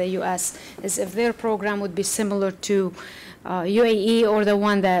accepted by the U.S. is if their program would be similar to UAE or the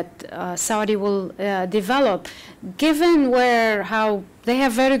one that Saudi will develop. Given how they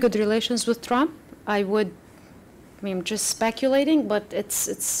have very good relations with Trump, I mean, just speculating, but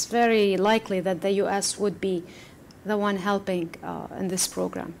it's very likely that the U.S. would be the one helping in this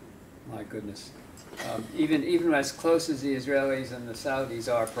program. My goodness. Even as close as the Israelis and the Saudis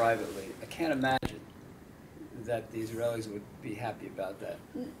are privately, I can't imagine that the Israelis would be happy about that.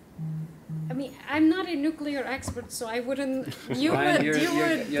 I mean, I'm not a nuclear expert, so I wouldn't. Ryan, you're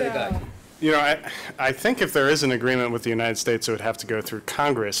the guy. You know, I think if there is an agreement with the United States, it would have to go through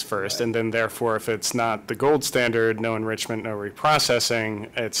Congress first, and then therefore, if it's not the gold standard, no enrichment, no reprocessing,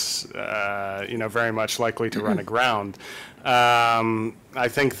 it's very much likely to run aground. I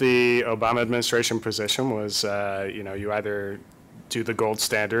think the Obama administration position was, you either do the gold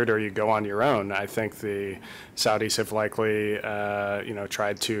standard or you go on your own. I think the Saudis have likely,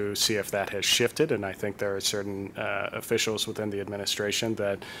 tried to see if that has shifted, and I think there are certain officials within the administration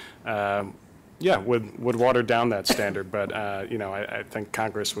that, would water down that standard. But I think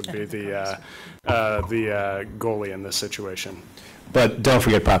Congress would be the goalie in this situation. But don't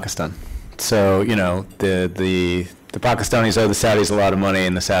forget Pakistan. So the Pakistanis owe the Saudis a lot of money,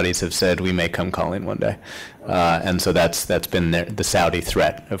 and the Saudis have said we may come calling one day, and so that's been the Saudi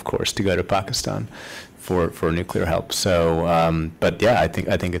threat, of course, to go to Pakistan for nuclear help. So, but yeah, I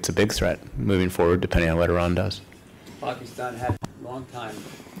think it's a big threat moving forward, depending on what Iran does. Pakistan had a long time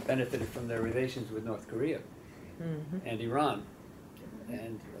benefited from their relations with North Korea and Iran,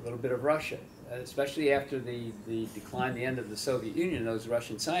 and a little bit of Russia, especially after the decline, the end of the Soviet Union. Those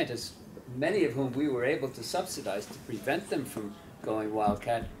Russian scientists, many of whom we were able to subsidize to prevent them from going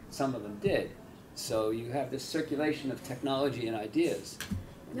wildcat, some of them did. So you have this circulation of technology and ideas.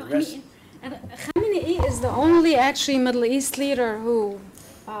 No, Khamenei is the only actually Middle East leader who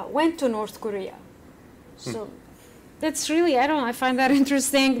went to North Korea. So that's really, I find that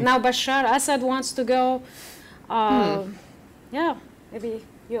interesting. Now Bashar Assad wants to go. Yeah, maybe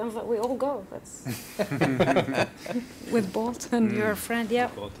we all go. That's with Bolton, your friend, yeah.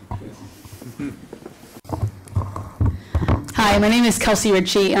 Hi, my name is Kelsey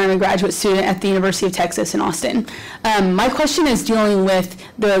Ritchie, and I'm a graduate student at the University of Texas in Austin. My question is dealing with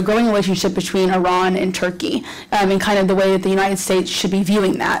the growing relationship between Iran and Turkey, and kind of the way that the United States should be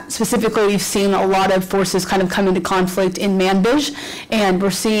viewing that. Specifically, we've seen a lot of forces kind of come into conflict in Manbij, and we're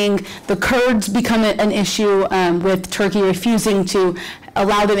seeing the Kurds become an issue with Turkey refusing to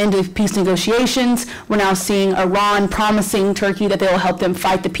allow them into peace negotiations. We're now seeing Iran promising Turkey that they will help them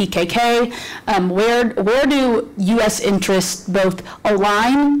fight the PKK. Where do U.S. interests both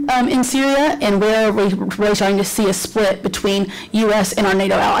align in Syria, and where are we really starting to see a split between U.S. and our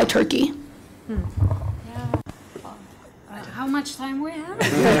NATO ally Turkey? How much time we have?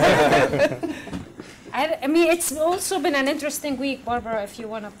 I mean, it's also been an interesting week. Barbara, if you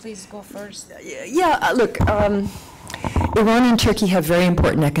want to please go first. Yeah, look, Iran and Turkey have very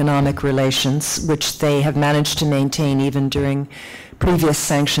important economic relations, which they have managed to maintain even during previous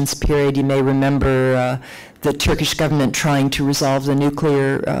sanctions period. You may remember the Turkish government trying to resolve the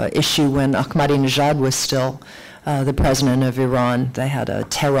nuclear issue when Ahmadinejad was still the president of Iran. They had a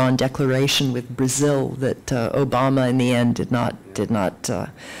Tehran declaration with Brazil that Obama in the end did not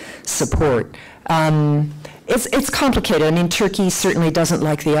support. It's complicated. I mean, Turkey certainly doesn't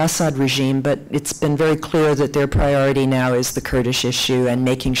like the Assad regime, but it's been very clear that their priority now is the Kurdish issue and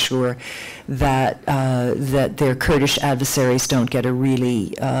making sure that that their Kurdish adversaries don't get a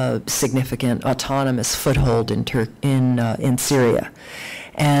really significant autonomous foothold in Syria.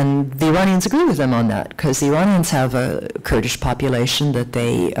 And the Iranians agree with them on that, because the Iranians have a Kurdish population that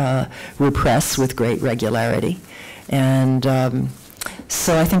they repress with great regularity. And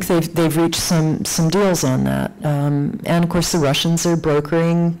so I think they've reached some deals on that, and of course the Russians are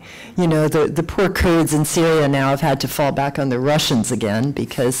brokering. You know, the poor Kurds in Syria now have had to fall back on the Russians again,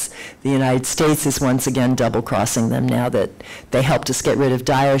 because the United States is once again double-crossing them now that they helped us get rid of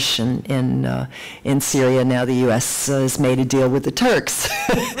Daesh in Syria. Now the U.S. has made a deal with the Turks.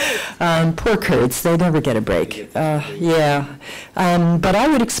 Poor Kurds, they never get a break. Yeah, but I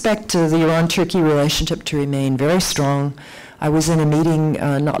would expect the Iran-Turkey relationship to remain very strong. I was in a meeting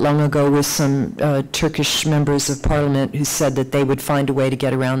not long ago with some Turkish members of parliament who said that they would find a way to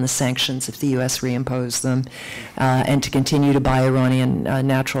get around the sanctions if the U.S. reimposed them, and to continue to buy Iranian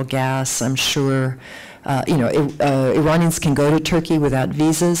natural gas. I'm sure, Iranians can go to Turkey without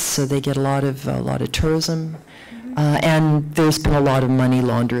visas, so they get a lot of tourism. And there's been a lot of money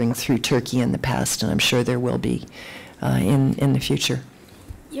laundering through Turkey in the past, and I'm sure there will be in the future.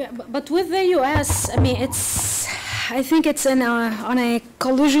 Yeah, but with the U.S., I mean, I think it's on a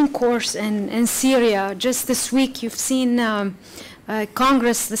collision course in Syria. Just this week, you've seen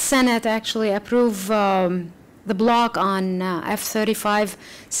Congress, the Senate, actually approve the block on F-35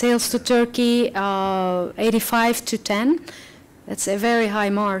 sales to Turkey, 85-10. That's a very high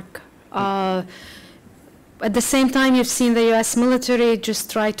mark. At the same time, you've seen the U.S. military just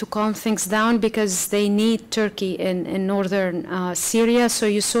try to calm things down because they need Turkey in northern Syria. So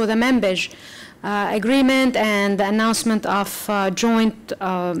you saw the Manbij agreement and the announcement of joint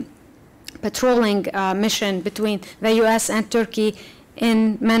patrolling mission between the U.S. and Turkey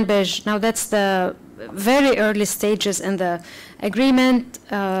in Manbij. Now that's the very early stages in the agreement.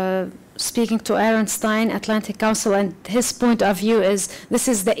 Speaking to Aaron Stein, Atlantic Council, and his point of view is this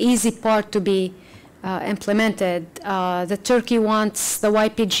is the easy part to be implemented. The Turkey wants the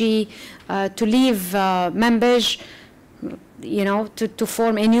YPG to leave Manbij, you know, to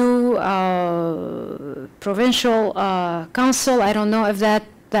form a new provincial council. I don't know if that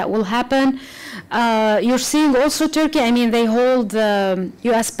will happen. You're seeing also Turkey, I mean, they hold the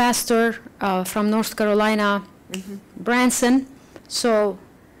U.S. pastor from North Carolina, Branson. So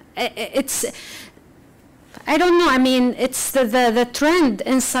it's, I don't know, I mean, it's the trend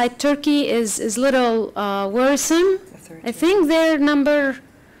inside Turkey is little worrisome. I think they're number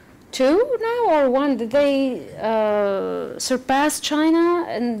 2 now or 1. Did they surpass China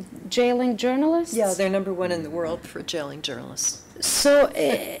in jailing journalists? Yeah, they're number 1 in the world for jailing journalists. So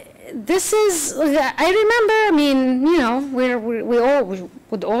this is, I remember, I mean, you know, we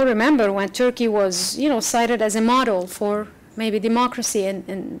would all remember when Turkey was, you know, cited as a model for maybe democracy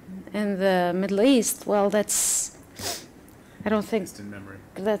in the Middle East. Well, that's, I don't think, distant memory.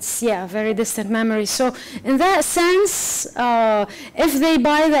 That's, yeah, very distant memory. So in that sense, if they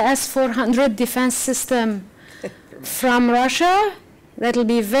buy the S-400 defense system from Russia, that'll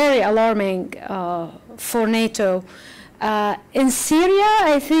be very alarming for NATO. In Syria,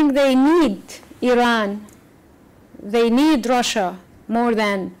 I think they need Iran. They need Russia more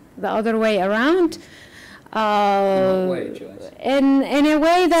than the other way around. In a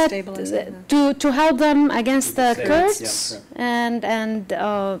way that to help them against the Kurds and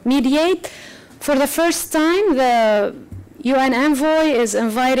mediate. For the first time, the UN envoy is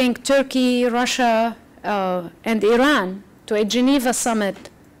inviting Turkey, Russia, and Iran to a Geneva summit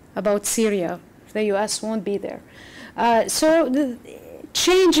about Syria. The US won't be there. So the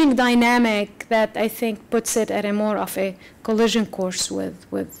changing dynamic that I think puts it at a more of a collision course with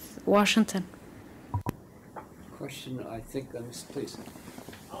Washington. Question, I think, please.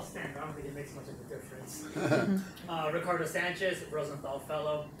 I'll stand. I don't think it makes much of a difference. Ricardo Sanchez, Rosenthal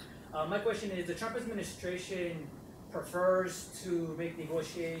Fellow. My question is, the Trump administration prefers to make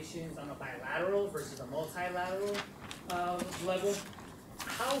negotiations on a bilateral versus a multilateral level.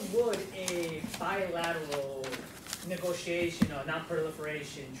 How would a bilateral negotiation, a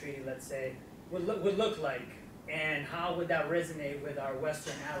non-proliferation treaty, let's say, would look like, and how would that resonate with our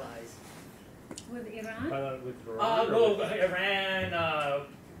Western allies? With Iran? With Iran,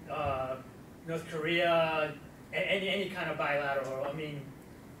 North Korea, any kind of bilateral. I mean,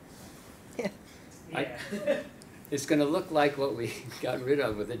 yeah. It's going to look like what we got rid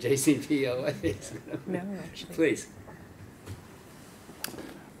of with the JCPOA. No, actually. Please.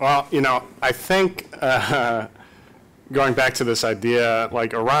 Well, you know, I think going back to this idea,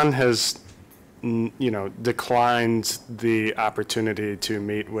 like Iran has, you know, declined the opportunity to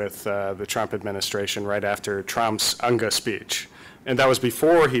meet with the Trump administration right after Trump's UNGA speech. And that was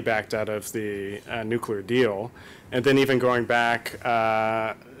before he backed out of the nuclear deal. And then even going back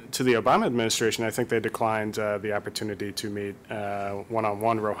to the Obama administration, I think they declined the opportunity to meet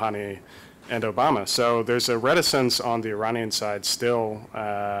one-on-one Rouhani and Obama. So there's a reticence on the Iranian side still,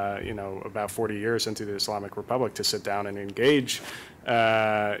 you know, about 40 years into the Islamic Republic to sit down and engage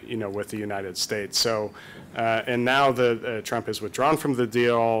you know, with the United States. So, and now that Trump has withdrawn from the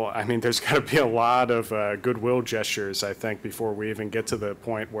deal, I mean, there's got to be a lot of goodwill gestures, I think, before we even get to the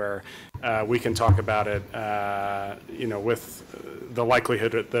point where we can talk about it, you know, with the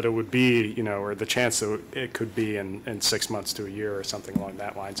likelihood that it would be, you know, or the chance that it could be in 6 months to a year or something along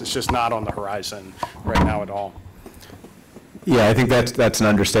that lines. It's just not on the horizon right now at all. Yeah, I think that's an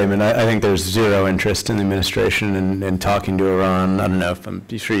understatement. I think there's zero interest in the administration in talking to Iran. I don't know if I'm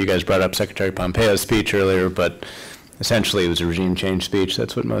sure you guys brought up Secretary Pompeo's speech earlier, but essentially it was a regime change speech.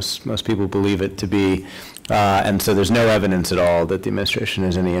 That's what most people believe it to be. And so there's no evidence at all that the administration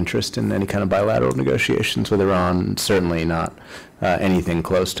has any interest in any kind of bilateral negotiations with Iran, certainly not anything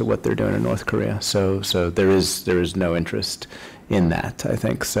close to what they're doing in North Korea. So there is no interest in that, I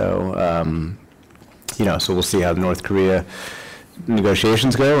think. So, you know, so we'll see how North Korea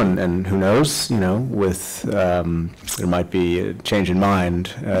negotiations go, and who knows, with, there might be a change in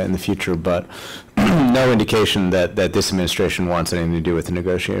mind in the future, but no indication that this administration wants anything to do with the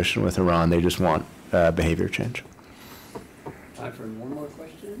negotiation with Iran. They just want behavior change. Time for one more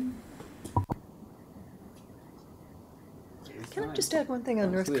question. Can I just add one thing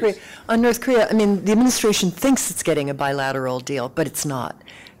on North Please. Korea? On North Korea, I mean, the administration thinks it's getting a bilateral deal, but it's not.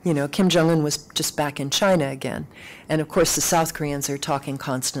 Kim Jong-un was just back in China again. And of course, the South Koreans are talking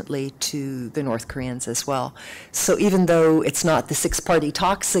constantly to the North Koreans as well. So even though it's not the six-party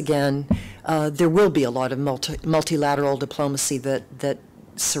talks again, there will be a lot of multilateral diplomacy that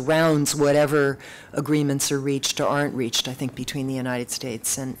surrounds whatever agreements are reached or aren't reached, I think, between the United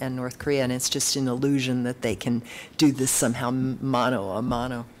States and North Korea. And it's just an illusion that they can do this somehow mano a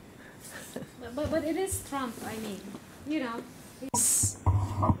mano. But it is Trump, I mean, he's,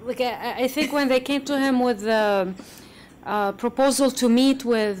 like, I think when they came to him with the proposal to meet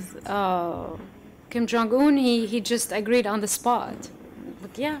with Kim Jong-un, he just agreed on the spot.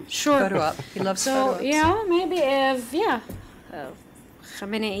 Like, yeah, sure. Photo op. He loves so, photo ops. yeah, maybe if,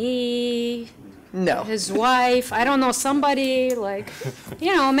 Khamenei, no, his wife, I don't know, somebody, like,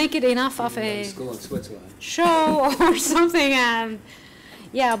 make it enough of a School in Switzerland. show or something, and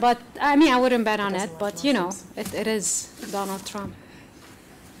yeah, but I mean, I wouldn't bet on it, but it is Donald Trump.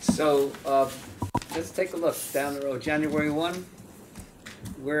 So let's take a look down the road. January 1,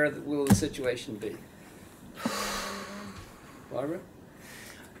 where will the situation be? Barbara?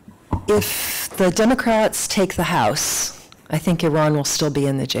 If the Democrats take the House, I think Iran will still be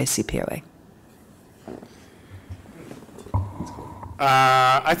in the JCPOA.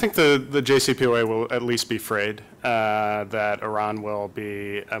 I think the JCPOA will at least be frayed, that Iran will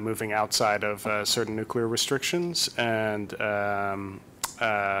be moving outside of certain nuclear restrictions and an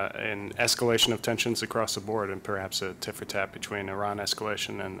escalation of tensions across the board, and perhaps a tit for tat between Iran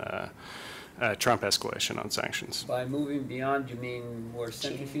escalation and Trump escalation on sanctions. By moving beyond, you mean more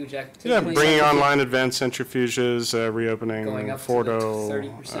centrifuge activity? Yeah, bringing online advanced centrifuges, reopening Going up Fordo.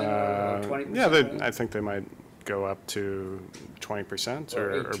 to 30% or 20%? Yeah, I think they might go up to 20%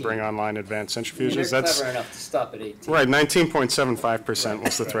 or bring online advanced centrifuges. They're clever enough to stop at 18. Right, 19.75%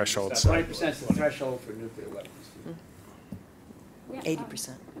 was the threshold. So 20% is the threshold for nuclear weapons.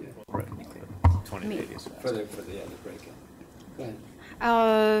 80%. Right. 20 for the break-in. Go ahead.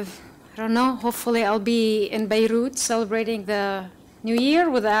 I don't know. Hopefully, I'll be in Beirut celebrating the New Year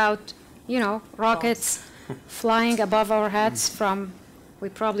without, rockets flying above our heads from, we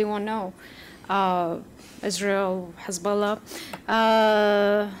probably won't know, Israel, Hezbollah.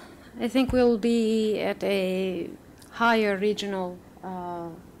 I think we'll be at a higher regional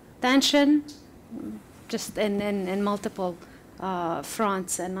tension, just in multiple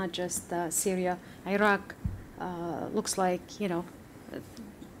fronts, and not just Syria. Iraq looks like,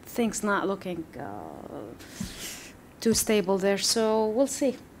 things not looking too stable there, so we'll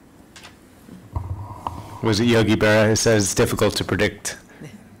see. Was it Yogi Berra who says it's difficult to predict,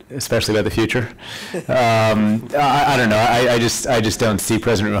 especially about the future? I don't know. I just don't see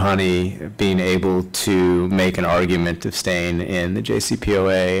President Rouhani being able to make an argument of staying in the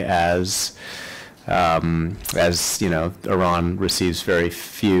JCPOA as Iran receives very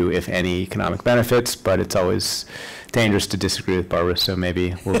few, if any, economic benefits, but it's always dangerous to disagree with Barbara, so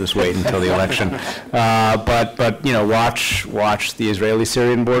maybe we'll just wait until the election. But watch the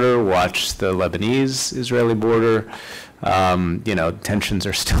Israeli-Syrian border, watch the Lebanese-Israeli border. Tensions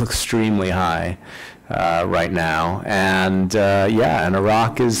are still extremely high right now, and and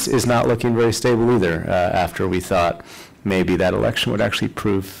Iraq is not looking very stable either. After we thought maybe that election would actually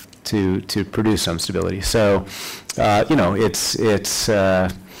prove to produce some stability. So,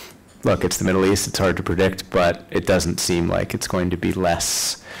 look, it's the Middle East. It's hard to predict, but it doesn't seem like it's going to be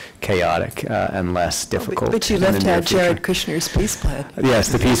less chaotic and less difficult. But you left out Jared Kushner's peace plan. Yes,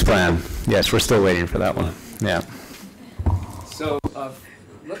 the peace plan. Yes, we're still waiting for that one. Yeah. So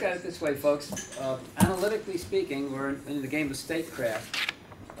look at it this way, folks. Analytically speaking, we're in the game of statecraft.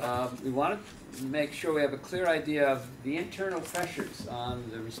 We want to make sure we have a clear idea of the internal pressures on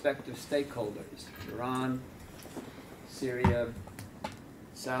the respective stakeholders: Iran, Syria,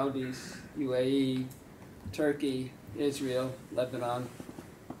 Saudis, UAE, Turkey, Israel, Lebanon,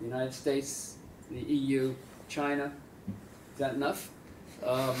 the United States, the EU, China. Is that enough?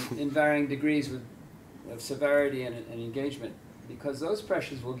 In varying degrees of severity and engagement, because those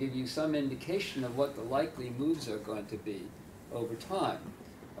pressures will give you some indication of what the likely moves are going to be over time.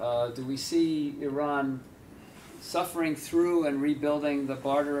 Do we see Iran suffering through and rebuilding the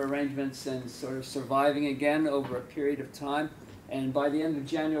barter arrangements and sort of surviving again over a period of time? And by the end of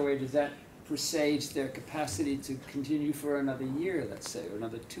January, does that presage their capacity to continue for another year, let's say, or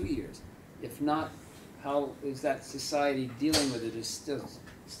another 2 years? If not, how is that society dealing with it? Is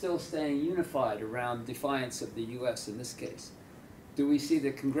still staying unified around defiance of the U.S. in this case? Do we see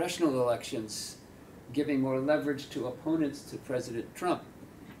the congressional elections giving more leverage to opponents to President Trump?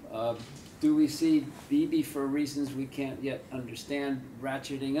 Do we see Bibi, for reasons we can't yet understand,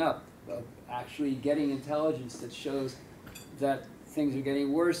 ratcheting up, actually getting intelligence that shows that things are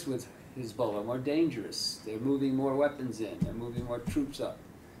getting worse with Hezbollah, more dangerous? They're moving more weapons in, they're moving more troops up.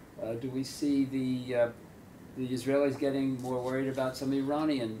 Do we see the Israelis getting more worried about some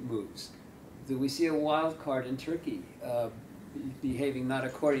Iranian moves? Do we see a wild card in Turkey behaving not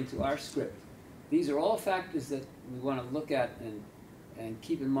according to our script? These are all factors that we want to look at and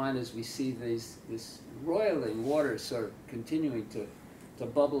keep in mind as we see this roiling water sort of continuing to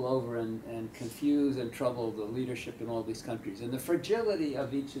bubble over and confuse and trouble the leadership in all these countries. And the fragility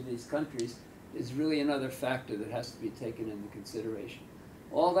of each of these countries is really another factor that has to be taken into consideration.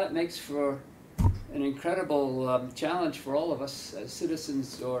 All that makes for an incredible challenge for all of us as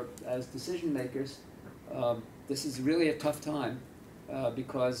citizens or as decision makers. This is really a tough time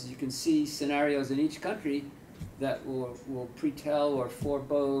because you can see scenarios in each country that will pretell or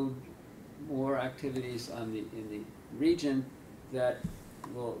forebode more activities in the region that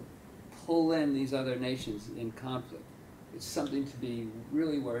will pull in these other nations in conflict. It's something to be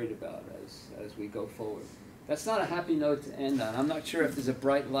really worried about as we go forward. That's not a happy note to end on. I'm not sure if there's a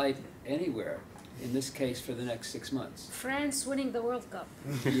bright light anywhere in this case for the next 6 months. France winning the World Cup.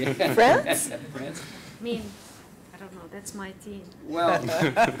 Yeah. France? France? I mean, I don't know, that's my team. Well,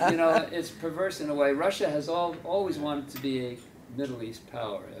 you know, it's perverse in a way. Russia has always wanted to be a Middle East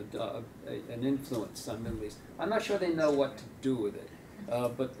power, an influence on Middle East. I'm not sure they know what to do with it,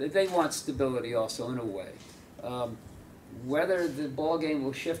 but they want stability also in a way. Whether the ballgame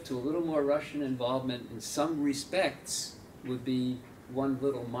will shift to a little more Russian involvement in some respects would be one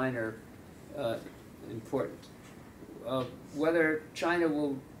little minor important. Whether China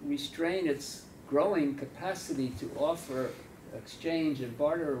will restrain its growing capacity to offer exchange and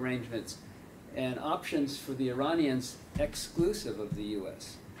barter arrangements and options for the Iranians exclusive of the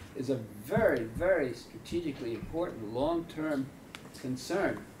U.S. is a very, very strategically important long-term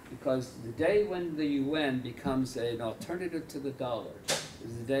concern, because the day when the UN becomes an alternative to the dollar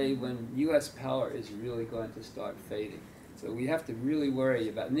is the day when U.S. power is really going to start fading. So we have to really worry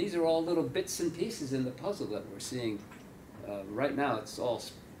about, and these are all little bits and pieces in the puzzle that we're seeing. Right now it's all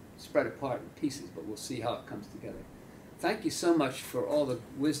spread apart in pieces, but we'll see how it comes together. Thank you so much for all the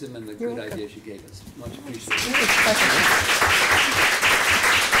wisdom and the good ideas you gave us. Much appreciated.